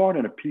 Like, we bought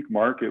in a peak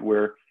market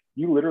where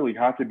you literally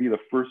had to be the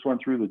first one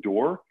through the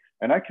door.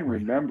 And I can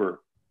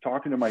remember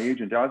talking to my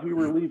agent as we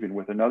were leaving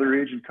with another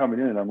agent coming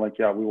in, and I'm like,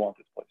 yeah, we want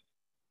this place.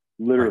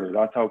 Literally,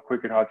 that's how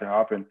quick it had to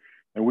happen.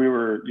 And we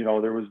were,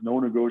 there was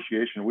no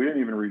negotiation. We didn't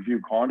even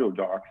review condo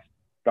docs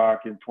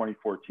back in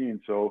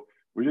 2014. So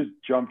we just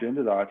jumped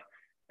into that.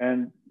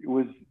 And it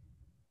was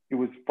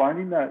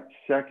finding that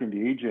second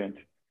agent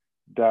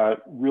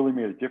that really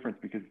made a difference,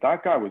 because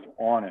that guy was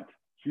on it.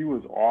 He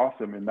was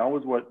awesome. And that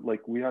was what,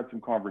 like, we had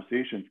some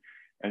conversations,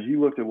 and he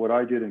looked at what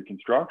I did in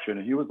construction,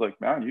 and he was like,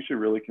 man, you should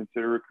really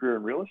consider a career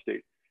in real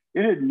estate.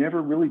 It had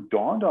never really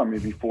dawned on me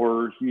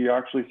before he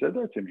actually said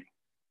that to me.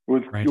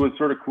 It was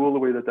sort of cool the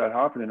way that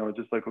happened. And I was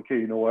just like, okay,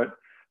 you know what?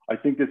 I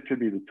think this could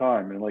be the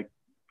time. And like,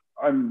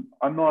 I'm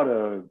not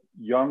a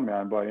young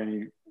man by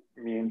any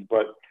means,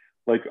 but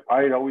like,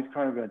 I had always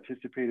kind of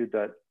anticipated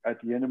that at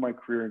the end of my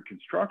career in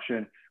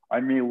construction, I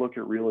may look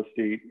at real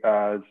estate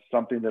as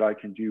something that I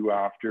can do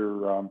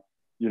after, I'm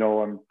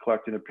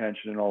collecting a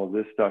pension and all of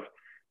this stuff.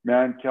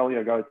 Man, Kelly,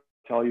 I got to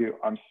tell you,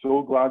 I'm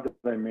so glad that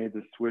I made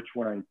the switch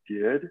when I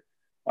did,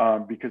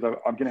 because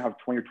I'm going to have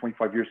 20 or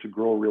 25 years to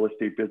grow a real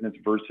estate business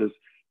versus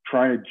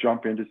trying to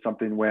jump into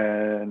something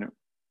when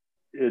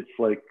it's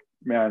like,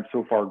 man,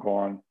 so far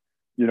gone.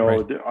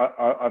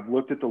 I've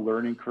looked at the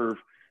learning curve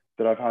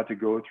that I've had to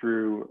go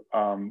through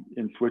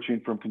in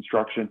switching from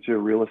construction to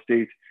real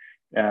estate,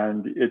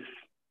 and it's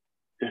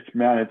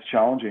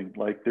challenging.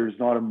 Like, there's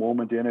not a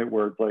moment in it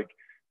where it's like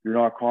you're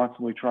not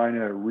constantly trying to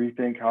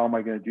rethink, how am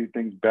I going to do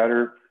things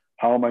better?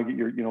 How am I,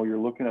 you're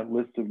looking at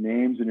lists of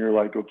names and you're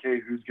like,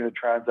 okay, who's going to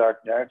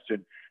transact next?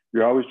 And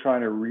you're always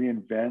trying to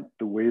reinvent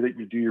the way that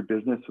you do your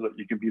business so that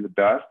you can be the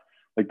best.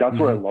 Like, that's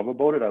what I love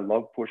about it. I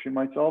love pushing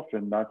myself.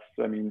 And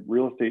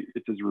real estate,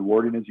 it's as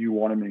rewarding as you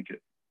want to make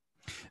it.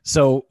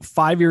 So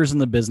 5 years in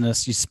the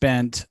business, you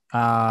spent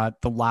the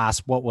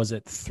last, what was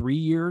it, 3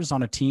 years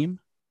on a team?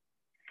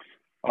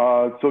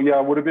 So yeah,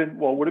 would have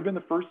been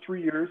the first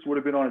 3 years would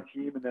have been on a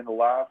team, and then the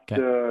last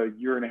Okay.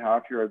 year and a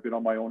half here I've been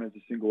on my own as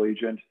a single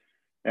agent.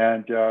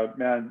 And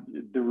man,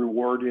 the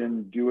reward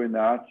in doing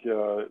that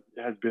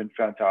has been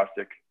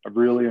fantastic. I've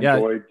really Yeah.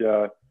 enjoyed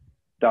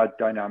that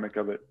dynamic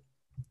of it.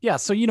 Yeah.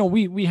 So,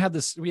 we had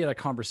a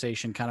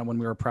conversation kind of when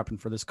we were prepping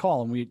for this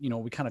call, and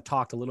we kind of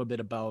talked a little bit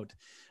about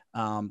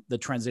the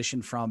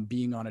transition from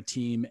being on a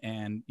team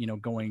and,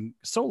 going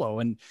solo.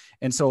 And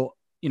so,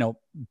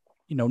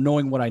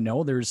 knowing what I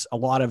know, there's a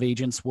lot of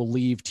agents will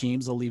leave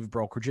teams, they'll leave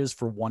brokerages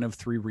for one of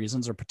three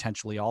reasons, or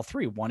potentially all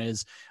three. One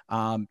is,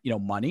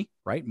 money,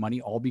 right?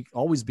 Money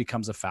always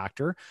becomes a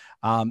factor.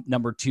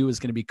 Number two is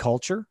going to be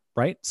culture,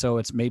 right? So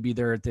it's maybe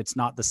it's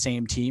not the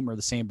same team or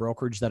the same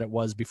brokerage that it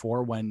was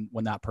before when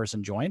that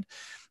person joined.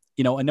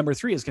 And number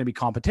three is going to be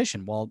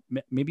competition. Well,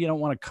 maybe you don't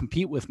want to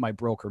compete with my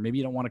broker. Maybe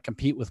you don't want to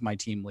compete with my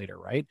team leader,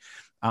 right?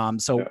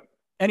 So Yeah.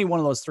 any one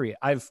of those three.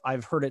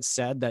 I've heard it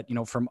said that,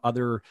 from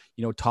other,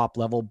 top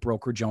level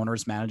brokerage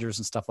owners, managers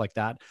and stuff like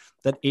that,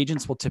 that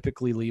agents will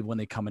typically leave when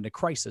they come into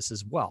crisis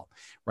as well,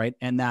 right?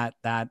 And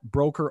that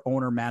broker,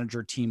 owner,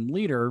 manager, team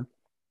leader,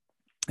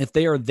 if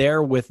they are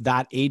there with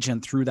that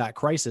agent through that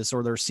crisis,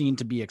 or they're seen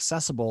to be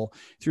accessible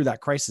through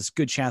that crisis,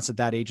 good chance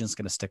that agent's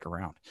going to stick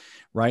around,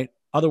 right?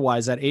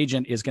 Otherwise, that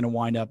agent is going to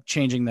wind up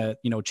changing their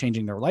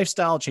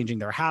lifestyle, changing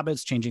their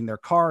habits, changing their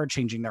car,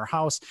 changing their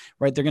house,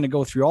 right? They're going to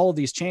go through all of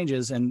these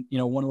changes. And,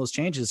 one of those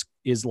changes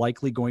is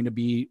likely going to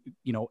be,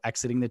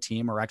 exiting the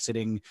team or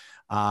exiting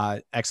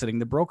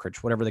the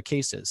brokerage, whatever the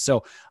case is.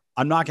 So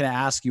I'm not going to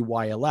ask you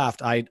why you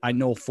left. I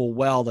know full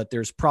well that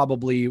there's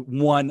probably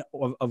one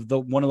of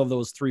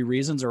those three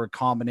reasons, or a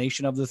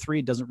combination of the three.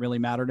 It doesn't really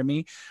matter to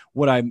me.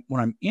 What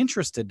I'm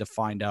interested to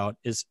find out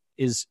is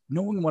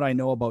knowing what I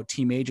know about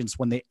team agents.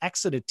 When they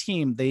exit a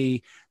team,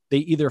 they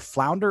either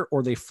flounder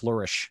or they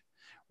flourish,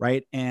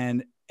 right?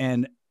 And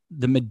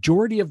the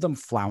majority of them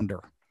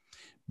flounder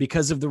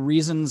because of the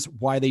reasons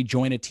why they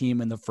join a team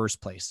in the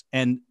first place.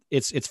 And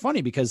it's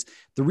funny because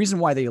the reason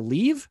why they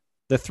leave,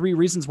 the three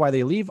reasons why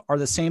they leave, are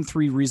the same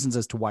three reasons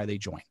as to why they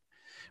join,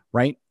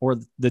 right? Or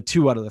the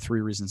two out of the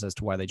three reasons as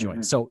to why they join.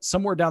 Mm-hmm. So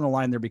somewhere down the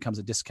line, there becomes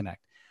a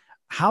disconnect.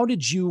 How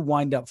did you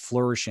wind up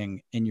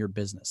flourishing in your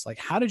business? Like,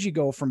 how did you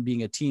go from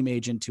being a team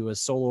agent to a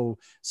solo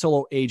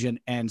agent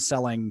and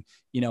selling,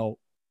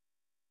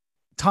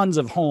 tons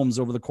of homes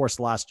over the course of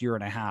the last year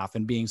and a half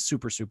and being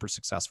super, super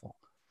successful?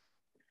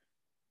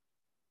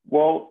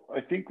 Well,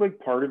 I think like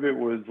part of it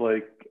was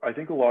like, I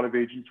think a lot of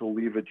agents will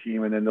leave a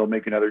team and then they'll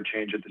make another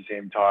change at the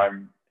same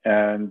time.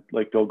 And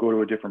like they'll go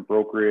to a different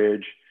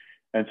brokerage.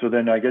 And so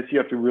then I guess you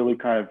have to really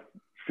kind of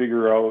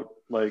figure out,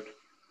 like,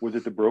 was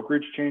it the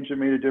brokerage change that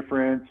made a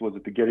difference? Was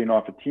it the getting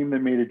off a team that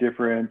made a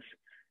difference?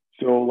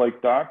 So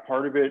like that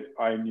part of it,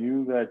 I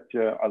knew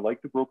that I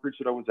liked the brokerage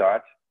that I was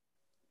at.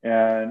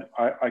 And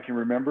I can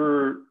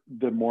remember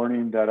the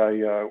morning that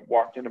I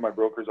walked into my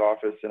broker's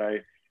office, and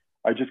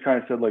I just kind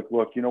of said, like,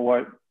 look, you know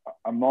what?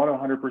 I'm not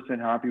 100%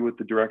 happy with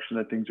the direction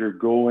that things are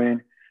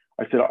going.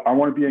 I said, I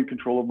want to be in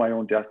control of my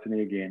own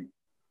destiny again.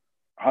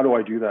 How do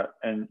I do that?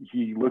 And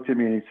he looked at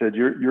me and he said,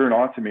 you're an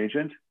awesome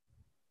agent.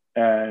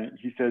 And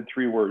he said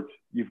three words: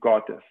 you've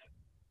got this.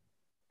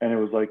 And it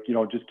was like,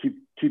 just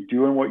keep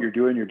doing what you're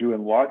doing. You're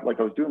doing like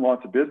I was doing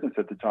lots of business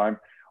at the time.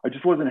 I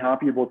just wasn't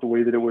happy about the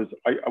way that it was.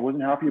 I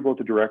wasn't happy about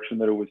the direction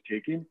that it was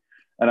taking.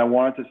 And I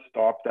wanted to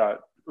stop that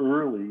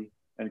early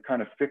and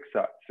kind of fix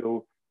that.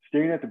 So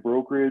staying at the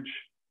brokerage,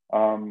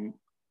 that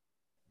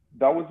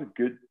was a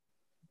good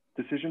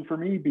decision for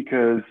me,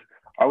 because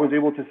I was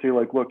able to say,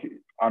 like, look,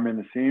 I've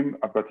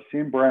got the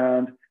same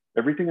brand.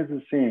 Everything is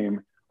the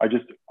same.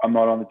 I'm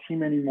not on the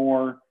team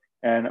anymore.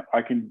 And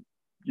I can,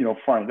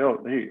 find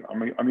out, hey,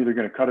 I'm either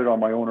going to cut it on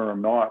my own or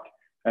I'm not.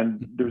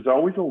 And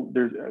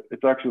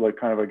it's actually like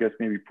kind of, I guess,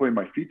 maybe putting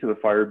my feet to the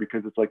fire,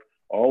 because it's like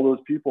all those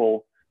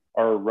people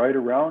are right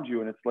around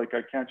you. And it's like,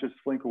 I can't just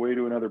slink away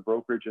to another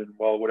brokerage and,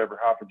 well, whatever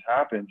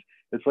happens.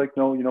 It's like,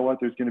 no, you know what,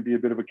 there's going to be a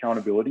bit of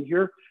accountability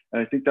here.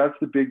 And I think that's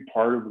the big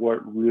part of what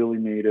really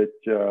made it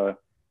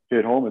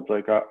hit home. It's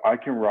like, I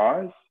can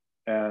rise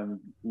and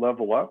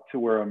level up to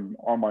where I'm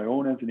on my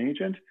own as an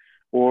agent,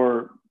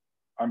 or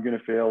I'm going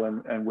to fail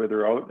and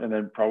wither out. And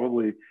then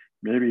probably,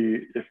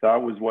 maybe if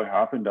that was what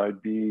happened,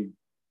 I'd be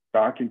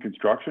back in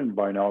construction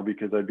by now,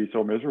 because I'd be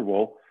so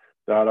miserable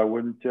that I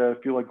wouldn't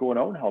feel like going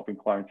out and helping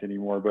clients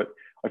anymore. But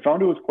I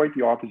found it was quite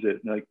the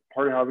opposite. And like,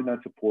 part of having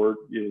that support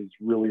is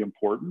really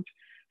important.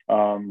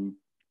 And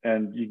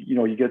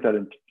you get that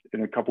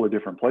in a couple of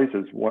different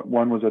places.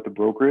 One was at the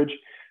brokerage.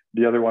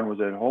 The other one was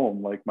at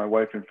home. Like, my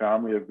wife and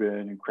family have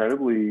been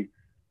incredibly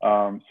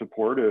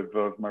supportive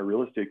of my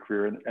real estate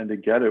career, and they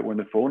get it when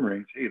the phone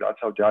rings. Hey, that's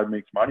how Dad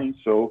makes money.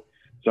 So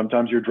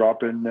sometimes you're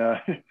dropping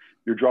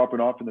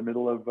off in the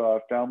middle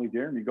of family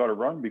dinner, and you got to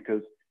run,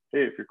 because,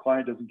 hey, if your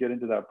client doesn't get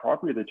into that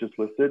property that just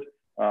listed,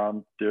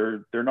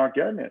 they're not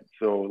getting it.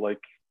 So, like,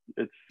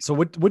 So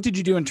what did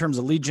you do in terms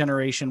of lead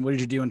generation? What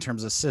did you do in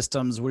terms of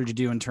systems? What did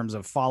you do in terms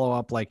of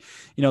follow-up? Like,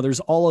 there's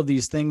all of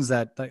these things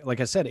that, like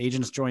I said,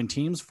 agents join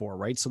teams for,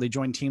 right? So they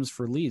join teams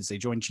for leads. They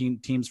join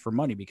teams for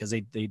money because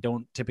they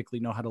don't typically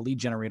know how to lead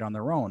generate on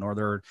their own,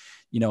 or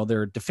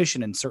they're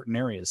deficient in certain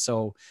areas.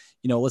 So,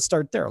 let's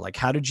start there. Like,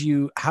 how did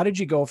you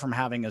go from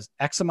having a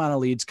X amount of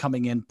leads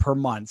coming in per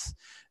month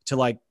to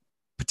like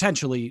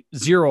potentially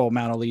zero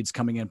amount of leads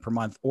coming in per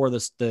month, or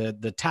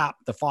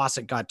the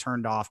faucet got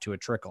turned off to a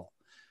trickle?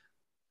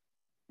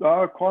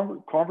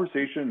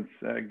 Conversations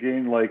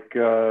again, like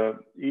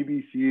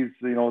ABCs,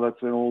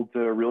 that's an old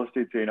real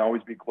estate saying,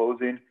 always be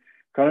closing.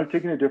 Kind of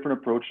taking a different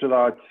approach to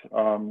that.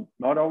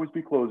 Not always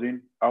be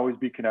closing, always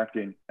be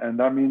connecting. And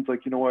that means,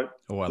 like, you know what?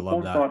 Oh, I the love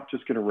phone's that. not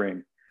just going to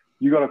ring.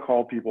 You got to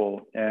call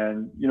people.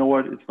 And you know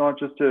what? It's not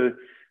just to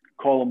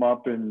call them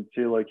up and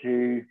say like,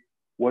 hey,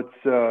 what's,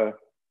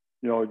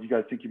 you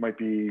guys think you might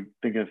be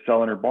thinking of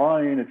selling or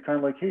buying. It's kind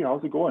of like, hey,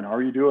 how's it going? How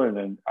are you doing?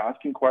 And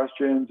asking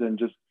questions, and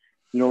just,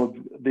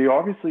 they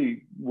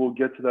obviously will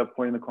get to that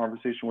point in the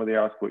conversation where they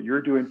ask what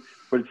you're doing,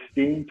 but it's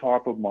staying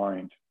top of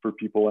mind for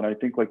people. And I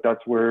think like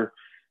that's where,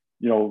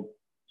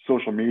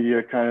 social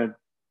media kind of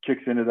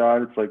kicks into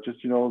that. It's like, just,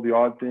 the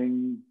odd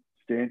thing,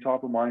 staying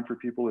top of mind for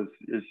people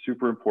is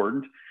super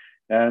important.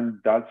 And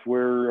that's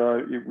where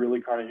it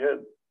really kind of hit.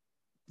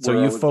 So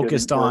you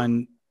focused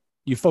on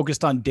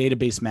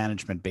database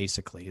management,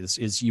 basically,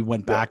 is you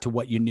went back to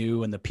what you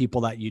knew and the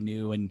people that you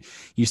knew, and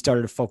you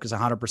started to focus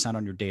 100%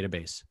 on your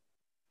database.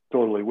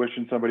 Totally.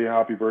 Wishing somebody a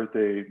happy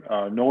birthday,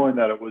 knowing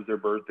that it was their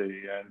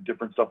birthday, and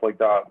different stuff like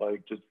that.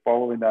 Like, just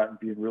following that and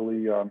being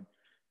really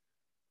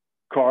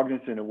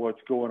cognizant of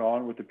what's going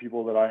on with the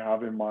people that I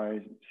have in my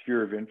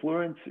sphere of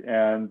influence.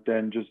 And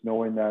then just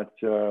knowing that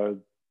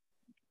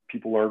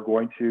people are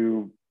going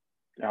to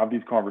have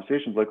these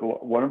conversations. Like,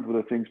 one of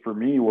the things for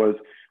me was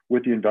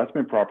with the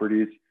investment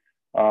properties,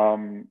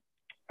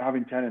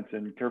 having tenants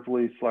and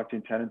carefully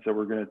selecting tenants that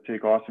were going to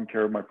take awesome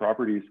care of my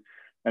properties,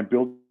 and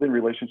building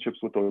relationships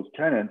with those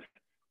tenants.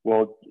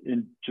 Well,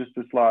 in just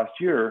this last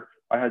year,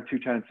 I had 2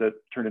 tenants that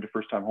turned into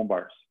first-time home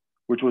buyers,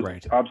 which was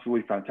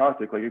absolutely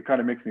fantastic. Like, it kind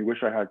of makes me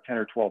wish I had 10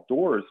 or 12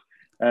 doors,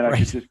 and I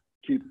could just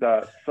keep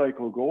that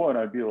cycle going.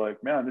 I'd be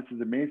like, man, this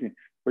is amazing.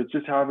 But it's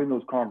just having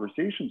those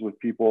conversations with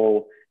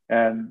people,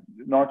 and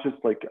not just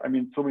like, I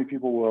mean, so many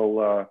people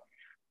will,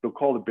 they'll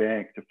call the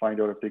bank to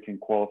find out if they can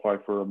qualify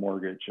for a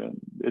mortgage.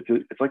 And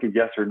it's like a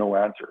yes or no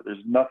answer.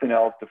 There's nothing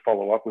else to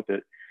follow up with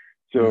it.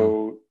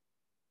 So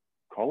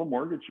call a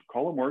mortgage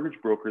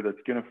broker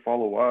that's going to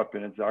follow up,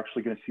 and it's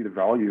actually going to see the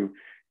value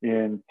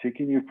in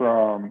taking you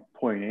from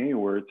point A,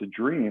 where it's a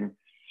dream,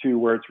 to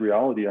where it's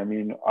reality. I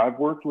mean, I've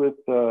worked with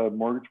a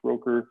mortgage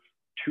broker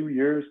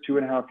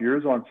 2.5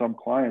 years on some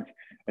clients,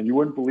 and you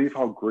wouldn't believe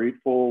how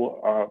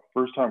grateful a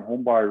first-time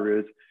home buyer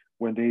is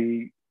when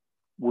they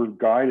were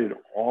guided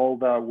all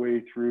that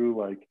way through,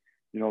 like,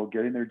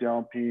 getting their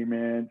down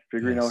payment,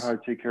 figuring out how to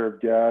take care of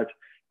debt.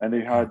 And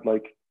they had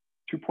like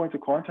 2 points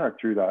of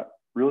contact through that: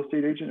 real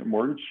estate agent and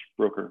mortgage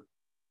broker.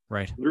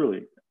 Right.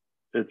 Literally.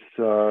 It's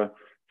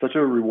such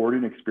a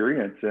rewarding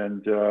experience.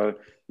 And,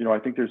 I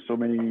think there's so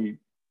many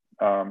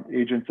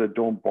agents that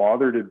don't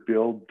bother to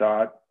build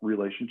that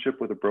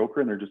relationship with a broker.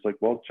 And they're just like,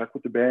 well, check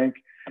with the bank.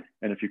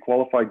 And if you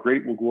qualify,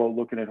 great, we'll go out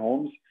looking at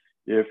homes.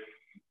 If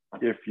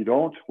you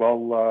don't,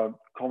 well,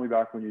 call me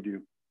back when you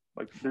do.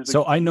 Like,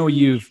 so I know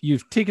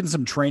you've taken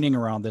some training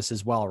around this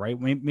as well, right?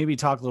 Maybe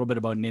talk a little bit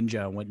about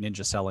Ninja and what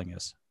Ninja Selling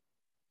is.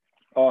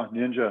 Oh,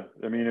 Ninja.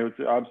 I mean, it was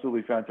an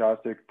absolutely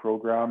fantastic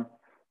program.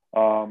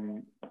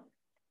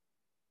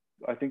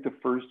 I think the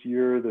first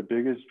year, the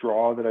biggest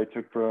draw that I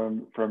took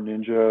from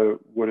Ninja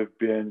would have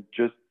been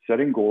just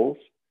setting goals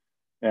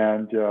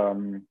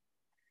and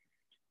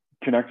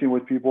connecting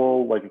with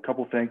people, like a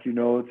couple thank you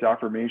notes,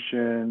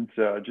 affirmations,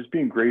 just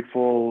being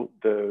grateful,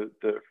 the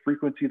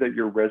frequency that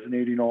you're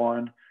resonating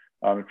on.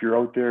 If you're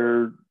out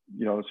there,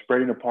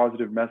 spreading a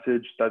positive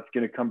message, that's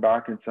going to come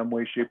back in some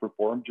way, shape, or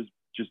form.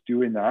 Just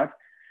doing that.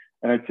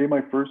 And I'd say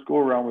my first go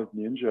around with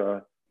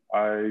Ninja,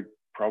 I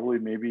probably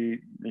maybe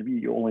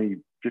only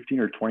 15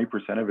 or 20%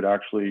 of it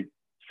actually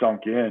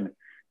sunk in.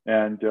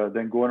 And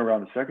then going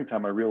around the second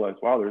time, I realized,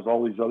 wow, there's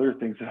all these other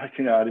things that I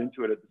can add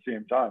into it at the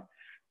same time.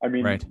 I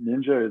mean,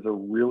 Ninja is a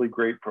really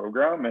great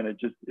program, and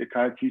it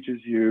kind of teaches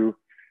you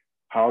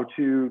how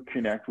to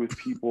connect with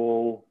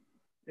people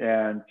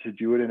and to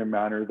do it in a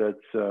manner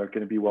that's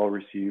going to be well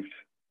received.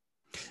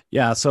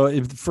 Yeah.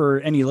 So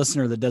for any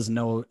listener that doesn't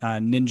know,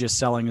 Ninja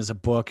Selling is a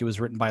book. It was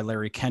written by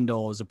Larry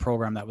Kendall. It was a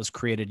program that was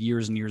created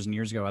years and years and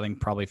years ago. I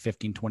think probably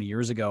 15, 20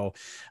 years ago.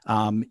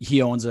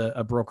 He owns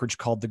a brokerage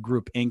called The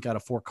Group Inc. out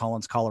of Fort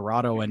Collins,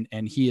 Colorado. And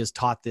he has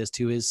taught this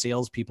to his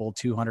salespeople,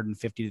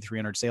 250 to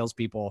 300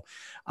 salespeople,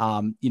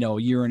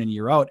 year in and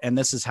year out. And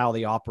this is how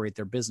they operate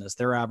their business.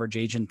 Their average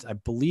agent, I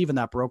believe in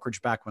that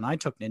brokerage back when I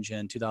took Ninja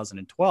in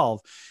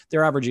 2012,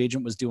 their average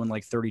agent was doing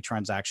like 30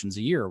 transactions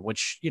a year,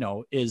 which,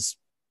 is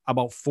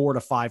about 4 to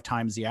 5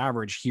 times the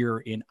average here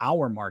in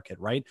our market,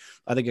 right?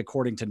 I think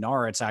according to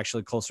NAR, it's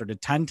actually closer to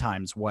 10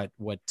 times what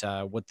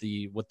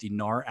the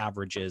NAR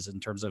average is in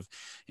terms of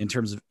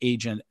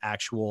agent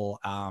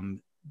actual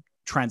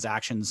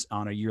transactions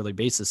on a yearly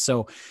basis.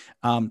 So,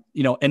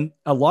 and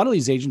a lot of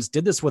these agents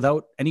did this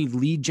without any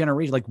lead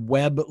generation, like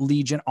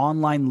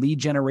online lead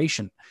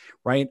generation,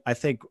 right? I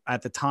think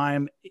at the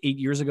time, 8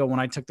 years ago, when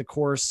I took the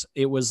course,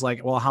 it was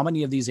like, well, how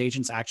many of these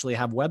agents actually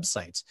have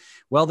websites?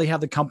 Well, they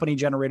have the company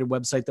generated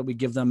website that we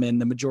give them,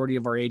 and the majority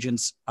of our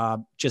agents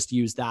just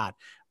use that.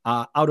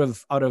 Out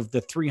of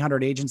the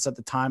 300 agents at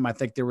the time, I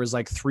think there was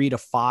like 3 to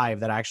 5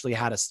 that actually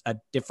had a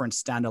different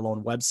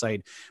standalone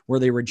website where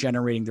they were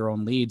generating their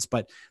own leads.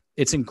 But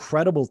it's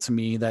incredible to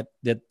me that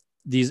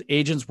these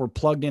agents were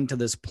plugged into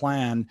this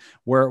plan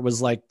where it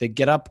was like they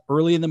get up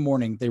early in the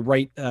morning, they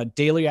write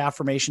daily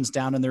affirmations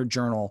down in their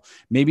journal.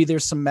 Maybe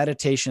there's some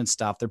meditation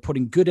stuff. They're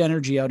putting good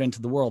energy out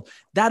into the world.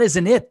 That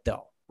isn't it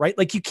though, right?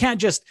 Like you can't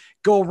just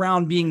go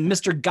around being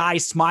Mr. Guy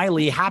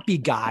Smiley, happy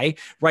guy,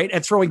 right?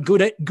 And throwing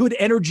good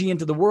energy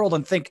into the world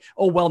and think,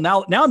 oh, well,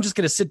 now I'm just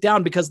going to sit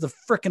down because the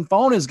freaking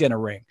phone is going to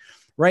ring,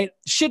 right?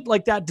 Shit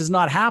like that does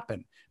not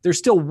happen. There's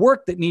still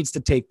work that needs to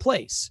take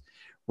place.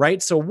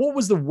 Right. So what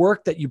was the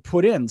work that you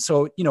put in?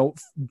 So,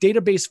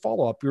 database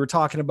follow-up, we were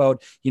talking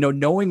about,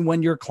 knowing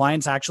when your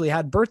clients actually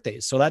had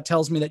birthdays. So that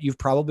tells me that you've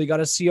probably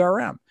got a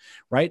CRM,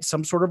 right?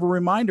 Some sort of a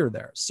reminder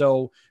there.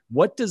 So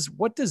what does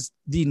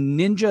the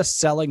Ninja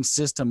selling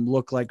system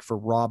look like for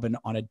Robin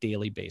on a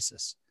daily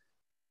basis?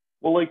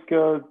 Well, like,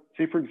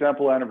 say, for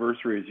example,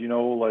 anniversaries,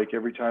 like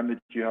every time that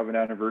you have an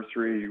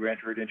anniversary, you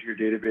enter it into your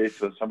database.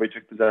 So somebody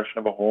took possession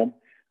of a home.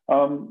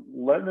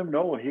 Letting them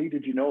know, hey,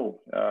 did you know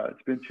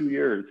it's been 2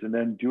 years, and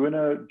then doing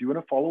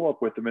a follow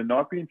up with them, and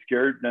not being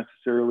scared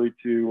necessarily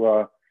to,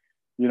 our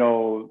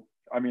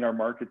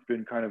market's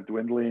been kind of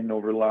dwindling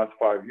over the last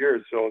 5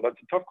 years, so that's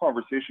a tough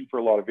conversation for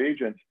a lot of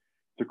agents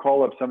to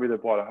call up somebody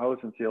that bought a house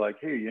and say like,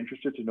 hey, you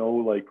interested to know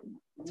like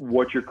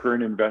what your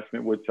current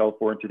investment would sell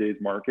for in today's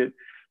market?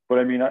 But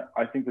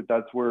I think that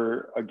that's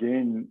where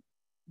again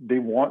they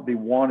want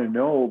to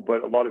know,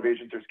 but a lot of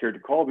agents are scared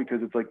to call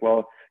because it's like,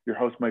 well, your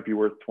house might be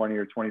worth $20,000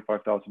 or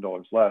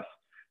 $25,000 less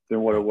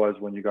than what it was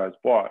when you guys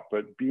bought.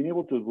 But being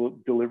able to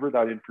deliver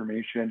that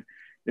information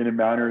in a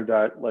manner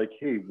that like,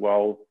 hey,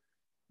 well,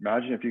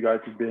 imagine if you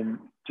guys had been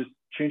just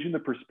changing the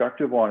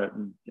perspective on it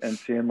and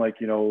saying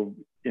like,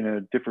 in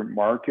a different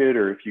market,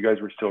 or if you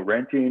guys were still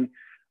renting,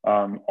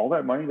 all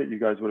that money that you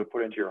guys would have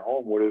put into your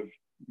home would have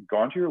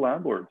gone to your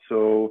landlord.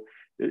 So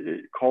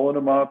calling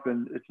them up,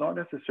 and it's not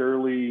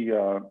necessarily,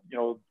 a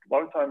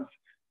lot of times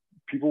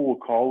people will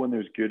call when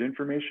there's good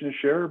information to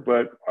share,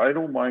 but I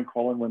don't mind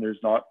calling when there's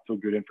not so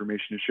good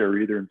information to share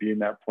either, and being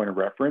that point of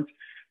reference,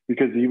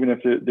 because even if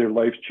their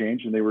life's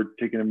changed and they were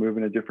taking a move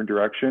in a different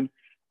direction,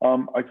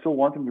 I still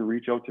want them to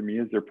reach out to me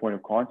as their point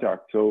of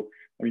contact. So,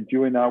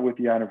 doing that with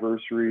the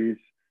anniversaries,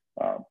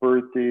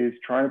 birthdays,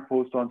 trying to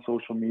post on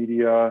social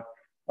media,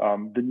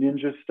 the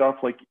Ninja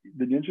stuff, like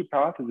the Ninja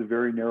path is a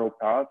very narrow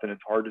path and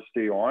it's hard to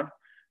stay on.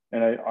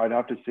 And I'd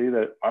have to say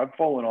that I've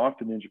fallen off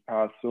the Ninja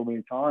path so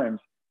many times,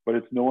 but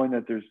it's knowing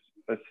that there's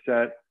a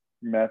set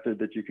method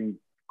that you can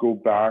go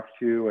back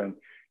to, and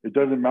it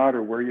doesn't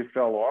matter where you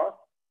fell off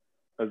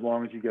as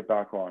long as you get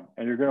back on.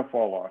 And you're going to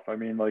fall off.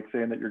 Like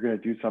saying that you're going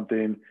to do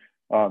something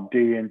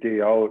day in,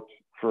 day out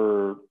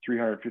for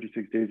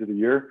 356 days of the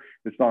year,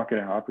 it's not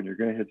going to happen. You're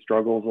going to hit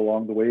struggles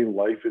along the way.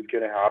 Life is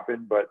going to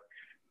happen, but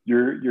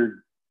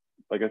you're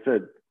like I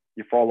said,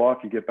 you fall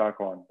off, you get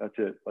back on. That's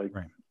it. Like,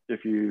 right.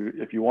 If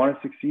you want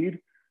to succeed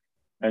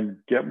and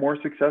get more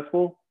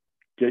successful,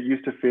 get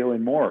used to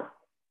failing more.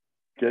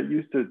 Get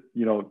used to,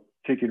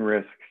 taking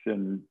risks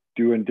and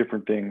doing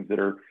different things that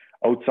are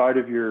outside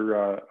of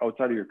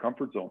your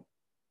comfort zone.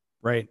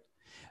 Right.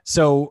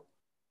 So,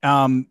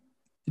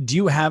 do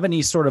you have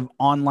any sort of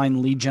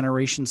online lead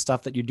generation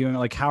stuff that you're doing?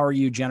 Like, how are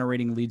you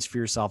generating leads for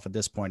yourself at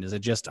this point? Is it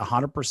just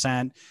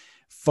 100%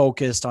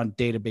 focused on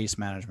database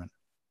management?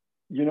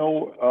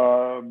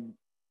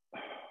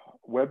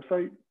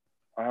 Website.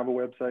 I have a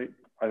website.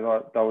 I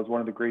thought that was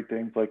one of the great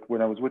things. Like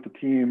when I was with the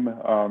team,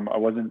 I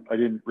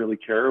didn't really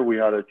care. We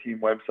had a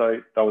team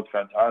website. That was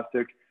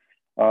fantastic.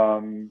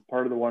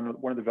 Part of one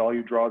of the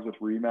value draws with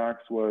Remax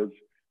was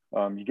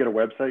you get a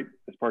website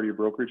as part of your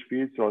brokerage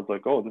feed. So I was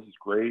like, oh, this is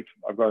great.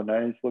 I've got a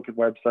nice looking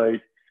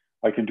website.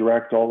 I can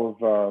direct all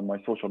of my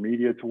social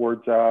media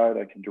towards that.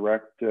 I can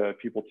direct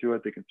people to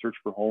it. They can search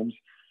for homes.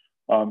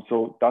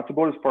 So that's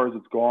about as far as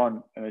it's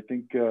gone. And I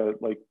think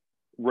like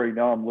right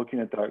now I'm looking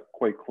at that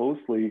quite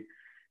closely,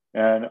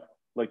 and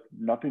like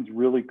nothing's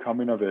really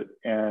coming of it.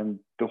 And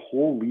the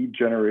whole lead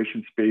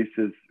generation space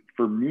is,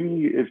 for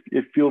me,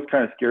 it feels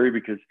kind of scary,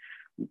 because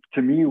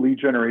to me, lead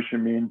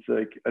generation means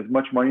like as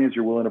much money as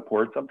you're willing to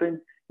pour at something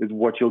is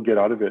what you'll get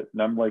out of it.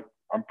 And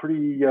I'm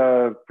pretty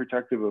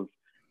protective of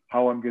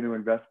how I'm going to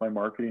invest my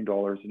marketing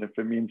dollars. And if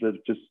it means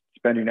that just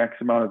spending X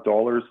amount of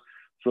dollars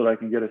so that I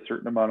can get a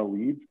certain amount of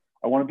leads,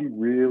 I want to be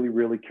really,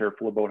 really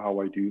careful about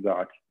how I do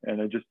that. And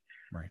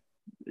right.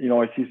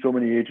 I see so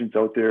many agents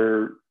out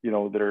there,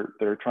 that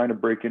are trying to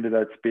break into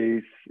that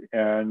space.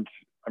 And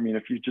I mean,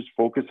 if you just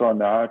focus on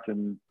that,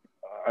 and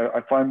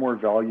I find more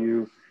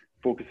value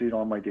focusing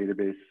on my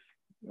database,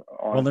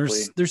 honestly.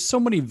 Well, there's so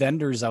many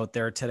vendors out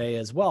there today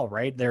as well,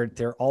 right?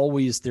 They're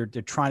always they're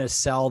trying to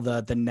sell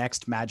the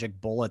next magic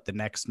bullet, the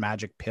next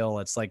magic pill.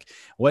 It's like,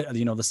 what,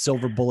 the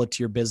silver bullet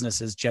to your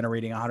business is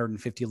generating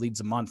 150 leads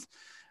a month.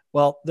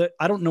 Well,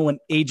 I don't know an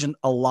agent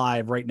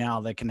alive right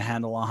now that can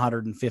handle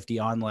 150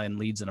 online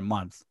leads in a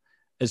month.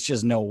 It's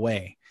just no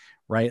way,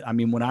 right? I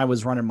mean, when I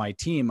was running my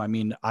team, I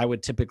mean, I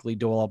would typically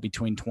do all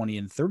between 20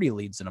 and 30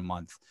 leads in a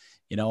month,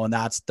 and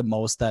that's the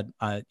most that,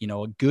 a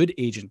good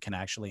agent can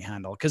actually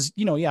handle. Cause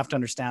you have to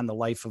understand the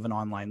life of an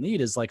online lead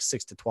is like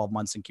 6 to 12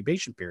 months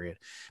incubation period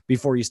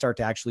before you start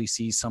to actually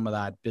see some of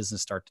that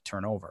business start to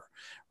turn over.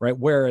 Right.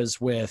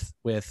 Whereas with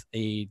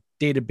a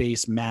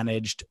database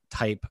managed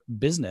type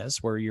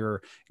business where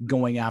you're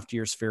going after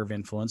your sphere of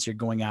influence, you're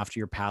going after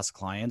your past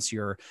clients,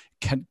 you're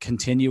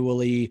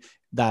continually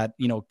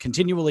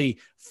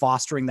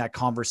fostering that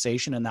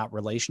conversation and that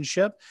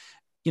relationship,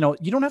 you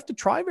don't have to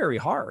try very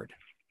hard.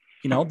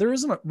 There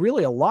isn't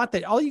really a lot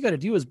that all you got to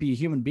do is be a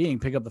human being,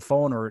 pick up the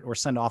phone or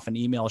send off an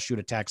email, shoot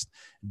a text,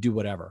 do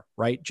whatever,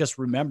 right? Just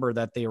remember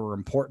that they were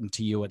important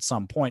to you at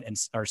some point and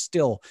are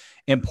still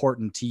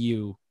important to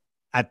you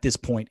at this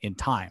point in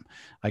time,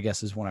 I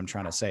guess is what I'm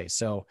trying to say.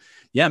 So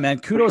yeah, man,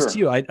 kudos to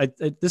you.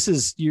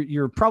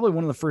 You're probably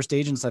one of the first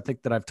agents I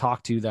think that I've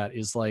talked to that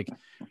is like,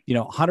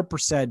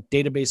 100%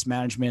 database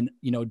management,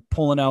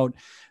 pulling out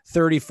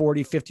 30,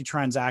 40, 50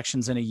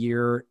 transactions in a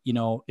year.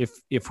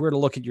 If we're to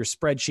look at your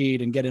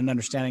spreadsheet and get an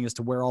understanding as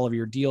to where all of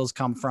your deals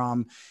come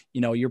from,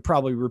 your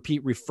probably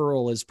repeat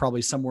referral is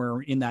probably somewhere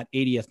in that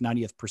 80th,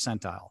 90th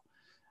percentile.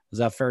 Is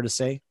that fair to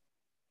say?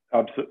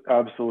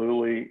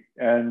 Absolutely.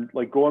 And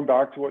like going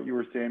back to what you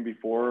were saying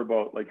before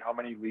about like how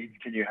many leads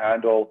can you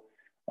handle?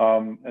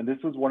 And this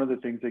was one of the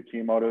things that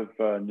came out of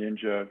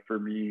Ninja for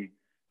me.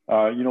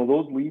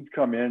 Those leads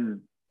come in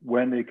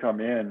when they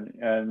come in,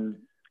 and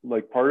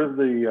like part of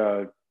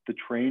the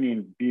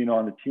training being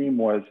on the team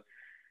was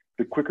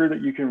the quicker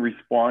that you can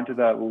respond to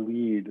that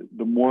lead,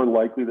 the more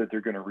likely that they're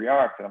going to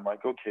react. And I'm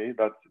like, okay,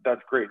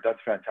 that's great. That's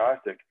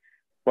fantastic.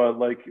 But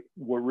like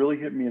what really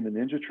hit me in the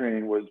Ninja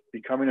training was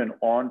becoming an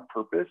on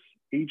purpose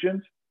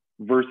agent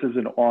versus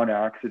an on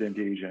accident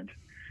agent.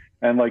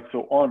 And like,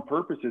 so on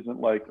purpose isn't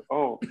like,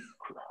 oh,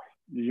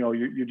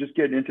 you're just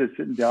getting into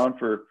sitting down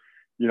for,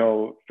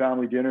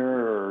 family dinner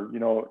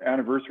or,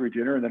 anniversary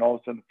dinner. And then all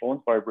of a sudden the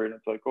phone's vibrating.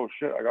 It's like, oh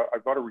shit,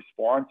 I've got to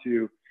respond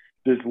to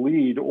this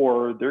lead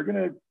or they're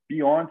going to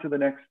be on to the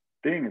next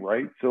thing.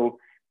 Right. So,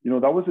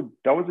 that was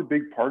a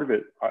big part of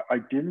it. I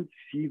didn't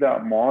see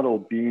that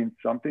model being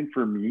something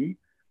for me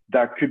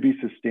that could be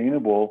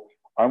sustainable.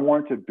 I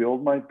wanted to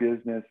build my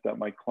business that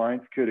my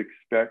clients could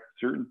expect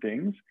certain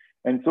things.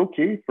 And it's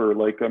okay for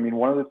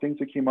one of the things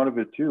that came out of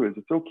it too, is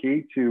it's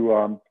okay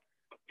to,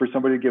 for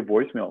somebody to get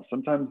voicemail.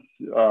 Sometimes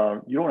you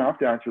don't have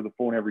to answer the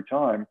phone every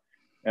time.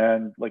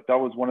 And like, that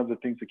was one of the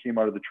things that came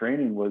out of the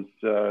training was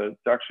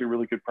it's actually a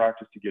really good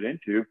practice to get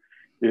into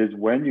is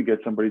when you get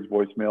somebody's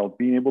voicemail,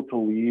 being able to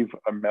leave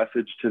a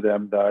message to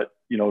them that,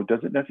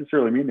 doesn't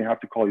necessarily mean they have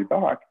to call you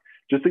back,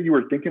 just that you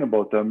were thinking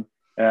about them.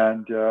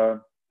 And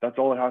that's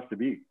all it has to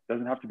be. It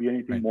doesn't have to be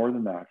anything more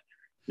than that.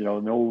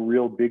 No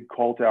real big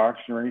call to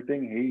action or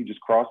anything. Hey, you just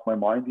crossed my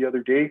mind the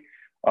other day.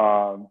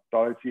 Thought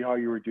I'd see how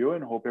you were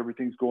doing. Hope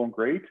everything's going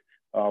great.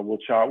 We'll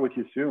chat with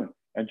you soon.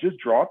 And just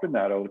dropping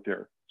that out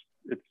there.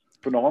 It's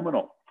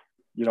phenomenal.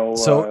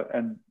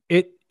 And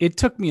it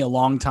took me a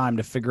long time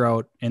to figure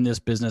out in this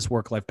business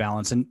work-life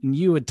balance. And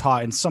you had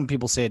taught, and some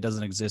people say it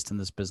doesn't exist in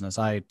this business.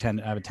 I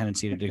have a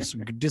tendency to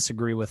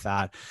disagree with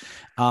that.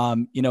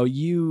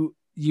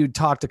 You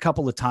talked a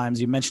couple of times,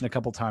 you mentioned a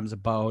couple of times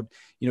about,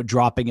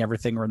 dropping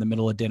everything or in the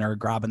middle of dinner,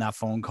 grabbing that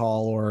phone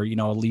call or,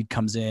 a lead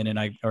comes in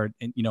and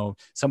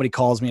somebody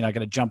calls me and I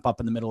got to jump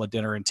up in the middle of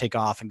dinner and take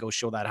off and go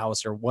show that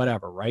house or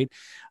whatever. Right.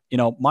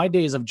 My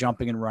days of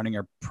jumping and running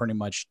are pretty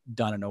much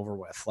done and over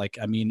with. Like,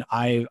 I mean,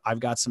 I've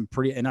got some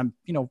pretty, and I'm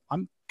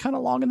kind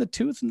of long in the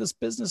tooth in this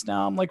business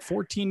now. I'm like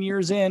 14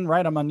 years in,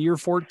 right? I'm on year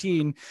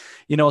 14,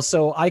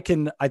 so I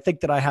think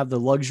that I have the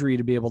luxury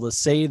to be able to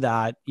say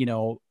that,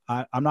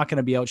 I'm not going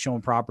to be out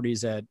showing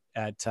properties at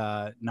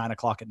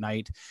 9:00 at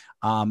night.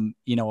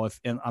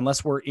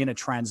 Unless we're in a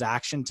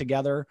transaction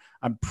together,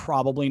 I'm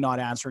probably not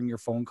answering your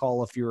phone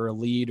call if you're a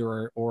lead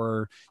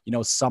or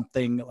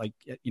something like,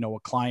 a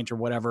client or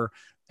whatever.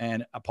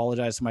 And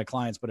apologize to my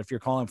clients, but if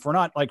we're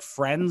not like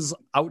friends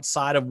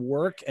outside of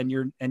work and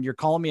you're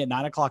calling me at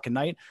 9:00 at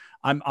night,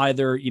 I'm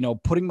either,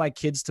 putting my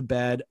kids to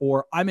bed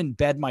or I'm in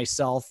bed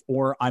myself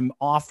or I'm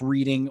off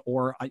reading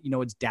or,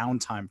 it's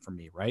downtime for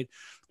me, right?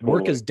 Totally.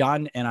 Work is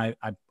done and I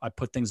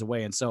put things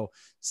away. And so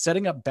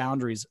setting up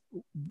boundaries,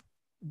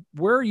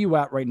 where are you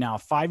at right now?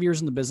 5 years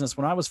in the business.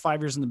 When I was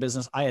 5 years in the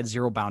business, I had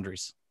zero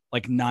boundaries,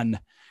 like none.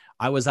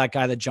 I was that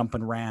guy that jumped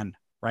and ran,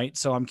 right?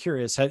 So I'm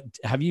curious,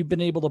 have you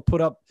been able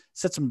to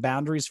set some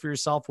boundaries for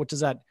yourself?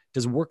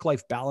 Does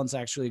work-life balance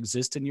actually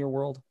exist in your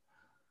world?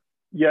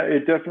 Yeah,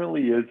 it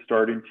definitely is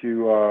starting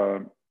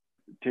to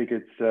take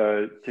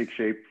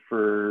shape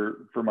for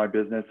my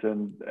business,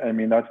 and I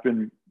mean that's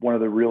been one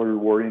of the really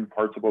rewarding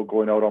parts about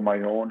going out on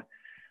my own.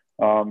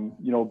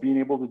 Being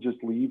able to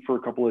just leave for a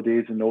couple of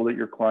days and know that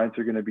your clients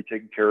are going to be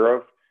taken care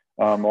of.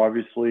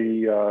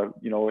 Obviously,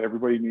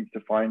 everybody needs to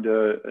find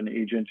an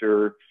agent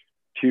or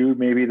two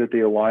maybe that they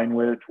align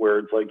with, where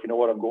it's like, you know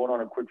what, I'm going on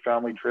a quick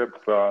family trip.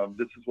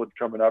 This is what's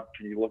coming up.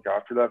 Can you look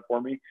after that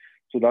for me?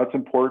 So that's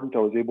important. I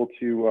was able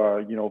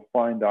to,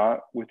 find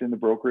that within the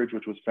brokerage,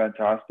 which was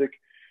fantastic.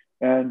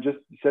 And just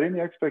setting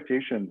the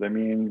expectations. I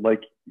mean,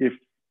 like if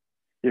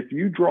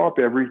you drop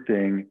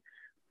everything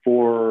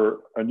for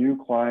a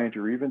new client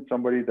or even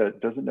somebody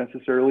that doesn't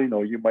necessarily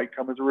know you, might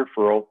come as a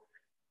referral,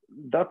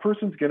 that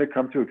person's going to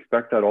come to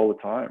expect that all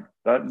the time.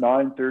 That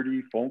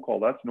 9:30 phone call,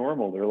 that's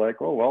normal. They're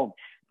like, oh, well,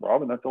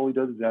 Robin, that's all he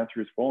does is answer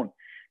his phone.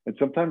 And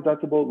sometimes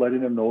that's about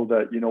letting them know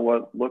that, you know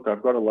what, look,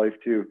 I've got a life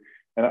too.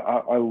 And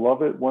I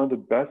love it. One of the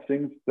best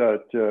things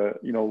that,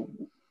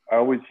 I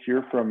always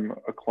hear from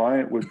a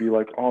client would be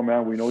like, oh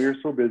man, we know you're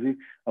so busy.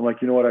 I'm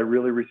like, you know what, I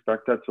really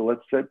respect that. So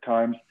let's set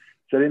times,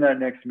 setting that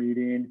next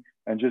meeting,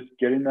 and just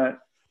getting that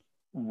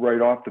right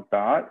off the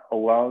bat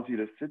allows you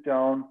to sit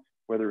down,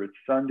 whether it's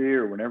Sunday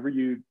or whenever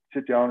you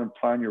sit down and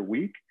plan your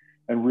week,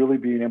 and really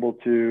being able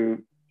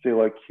to say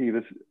like, hey,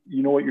 this,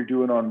 you know what you're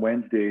doing on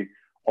Wednesday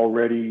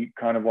already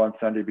kind of on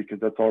Sunday, because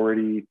that's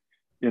already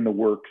in the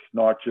works,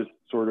 not just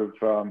sort of,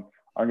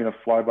 I'm going to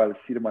fly by the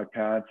seat of my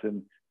pants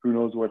and who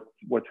knows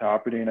what's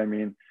happening. I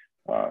mean,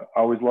 I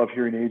always love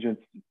hearing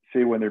agents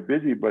say when they're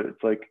busy, but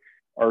it's like,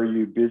 are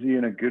you busy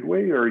in a good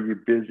way, or are you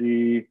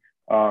busy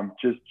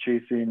just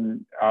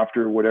chasing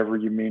after whatever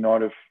you may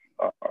not have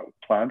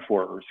planned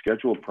for or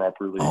scheduled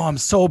properly? Oh, I'm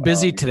so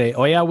busy today.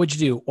 Oh yeah. What'd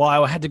you do? Well,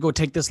 I had to go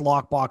take this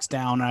lockbox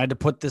down. I had to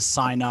put this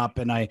sign up,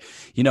 and I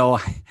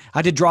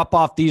had to drop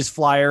off these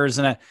flyers,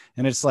 and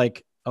it's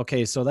like,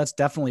 okay, so that's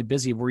definitely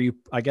busy.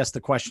 I guess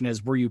the question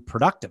is, were you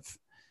productive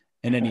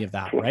in any of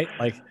that? Right?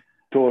 Like,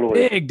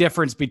 totally. Big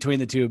difference between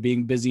the two,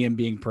 being busy and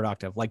being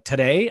productive. Like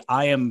today,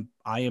 I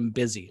am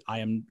busy. I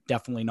am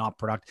definitely not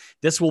productive.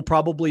 This will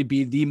probably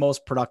be the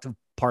most productive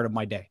part of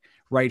my day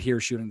right here,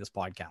 shooting this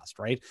podcast.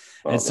 Right.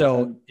 Well, and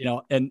so,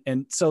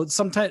 and so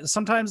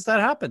sometimes that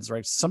happens,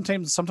 right?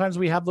 Sometimes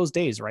we have those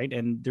days, right?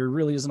 And there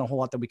really isn't a whole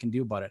lot that we can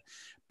do about it.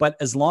 But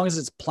as long as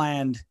it's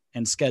planned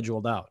and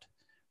scheduled out,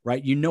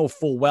 right? You know,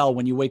 full well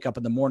when you wake up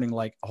in the morning,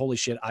 like, holy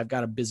shit, I've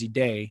got a busy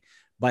day,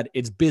 but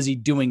it's busy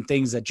doing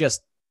things that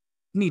just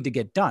need to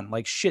get done.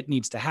 Like shit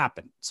needs to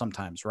happen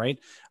sometimes, right?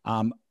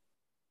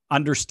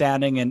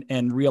 Understanding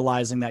and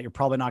realizing that you're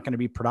probably not going to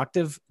be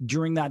productive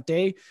during that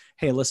day.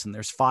 Hey, listen,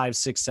 there's 5,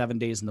 6, 7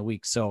 days in the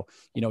week. So,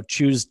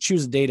 choose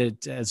a day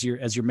as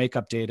your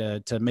makeup day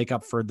to make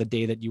up for the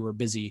day that you were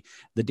busy,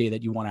 the day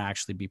that you want to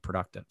actually be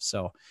productive.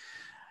 So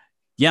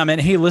yeah, man.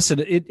 Hey, listen,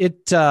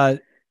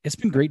 it's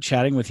been great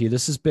chatting with you.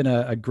 This has been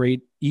a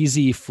great,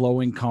 easy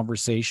flowing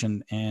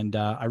conversation. And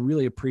I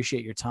really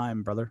appreciate your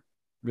time, brother.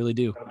 Really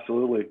do.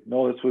 Absolutely.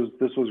 No, this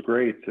was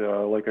great.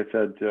 Like I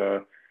said,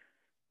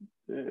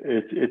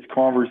 it's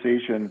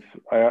conversations.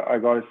 I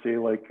got to say,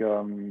 like,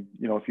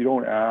 if you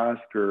don't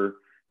ask, or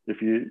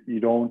if you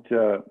don't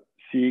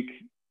seek,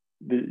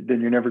 then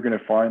you're never going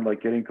to find.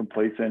 Like, getting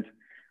complacent.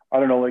 I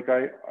don't know. Like,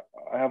 I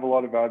have a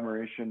lot of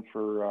admiration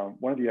for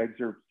one of the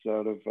excerpts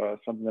out of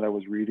something that I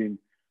was reading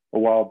a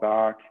while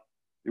back.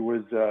 It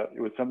was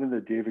something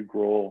that David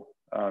Grohl,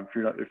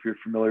 if you're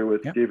familiar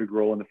with David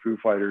Grohl and the Foo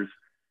Fighters,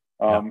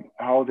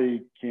 how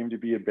they came to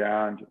be a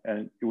band.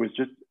 And it was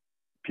just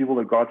people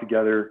that got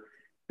together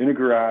in a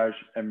garage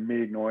and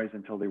made noise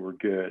until they were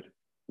good,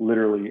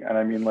 literally. And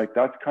I mean, like,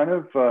 that's kind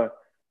of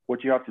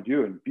what you have to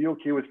do, and be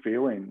okay with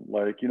failing.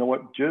 Like, you know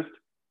what, just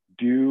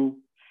do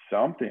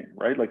something,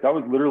 right? Like, that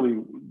was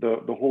literally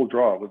the whole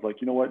draw. It was like,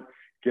 you know what,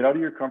 get out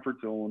of your comfort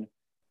zone,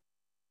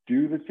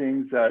 do the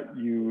things that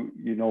you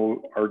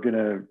know are going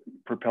to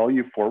propel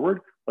you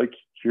forward. Like,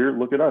 here,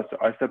 look at us.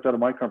 I stepped out of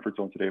my comfort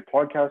zone today. A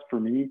podcast for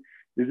me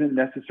isn't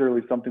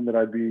necessarily something that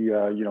I'd be,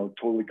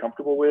 totally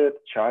comfortable with,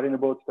 chatting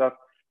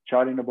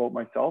about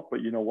myself.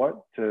 But you know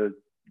what? To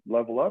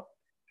level up,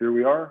 here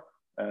we are,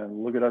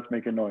 and look at us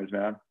making noise,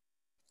 man.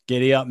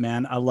 Giddy up,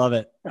 man. I love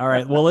it. All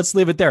right. Well, let's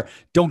leave it there.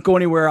 Don't go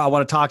anywhere. I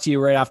want to talk to you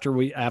right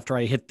after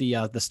I hit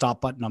the stop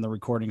button on the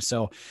recording.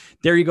 So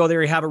there you go.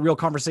 There you have it. Real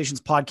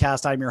Conversations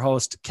Podcast. I'm your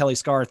host, Kelly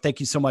Scar. Thank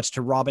you so much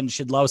to Robin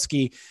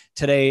Shidlowski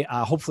today.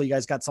 Hopefully you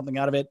guys got something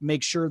out of it.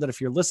 Make sure that if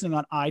you're listening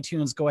on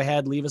iTunes, go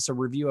ahead, leave us a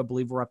review. I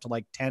believe we're up to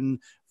like 10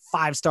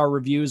 5-star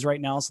reviews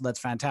right now. So that's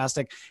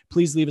fantastic.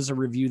 Please leave us a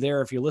review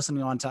there. If you're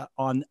listening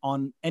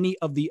on any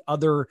of the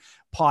other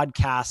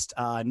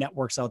podcast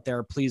networks out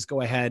there, please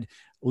go ahead,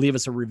 leave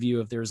us a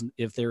review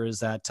if there is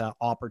that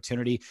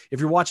opportunity.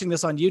 If you're watching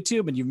this on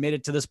YouTube and you've made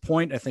it to this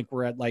point, I think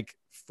we're at like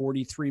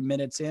 43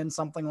 minutes in,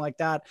 something like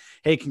that.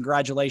 Hey,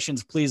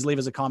 congratulations. Please leave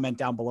us a comment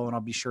down below and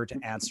I'll be sure to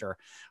answer.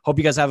 Hope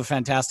you guys have a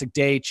fantastic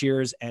day.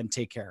 Cheers and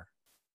take care.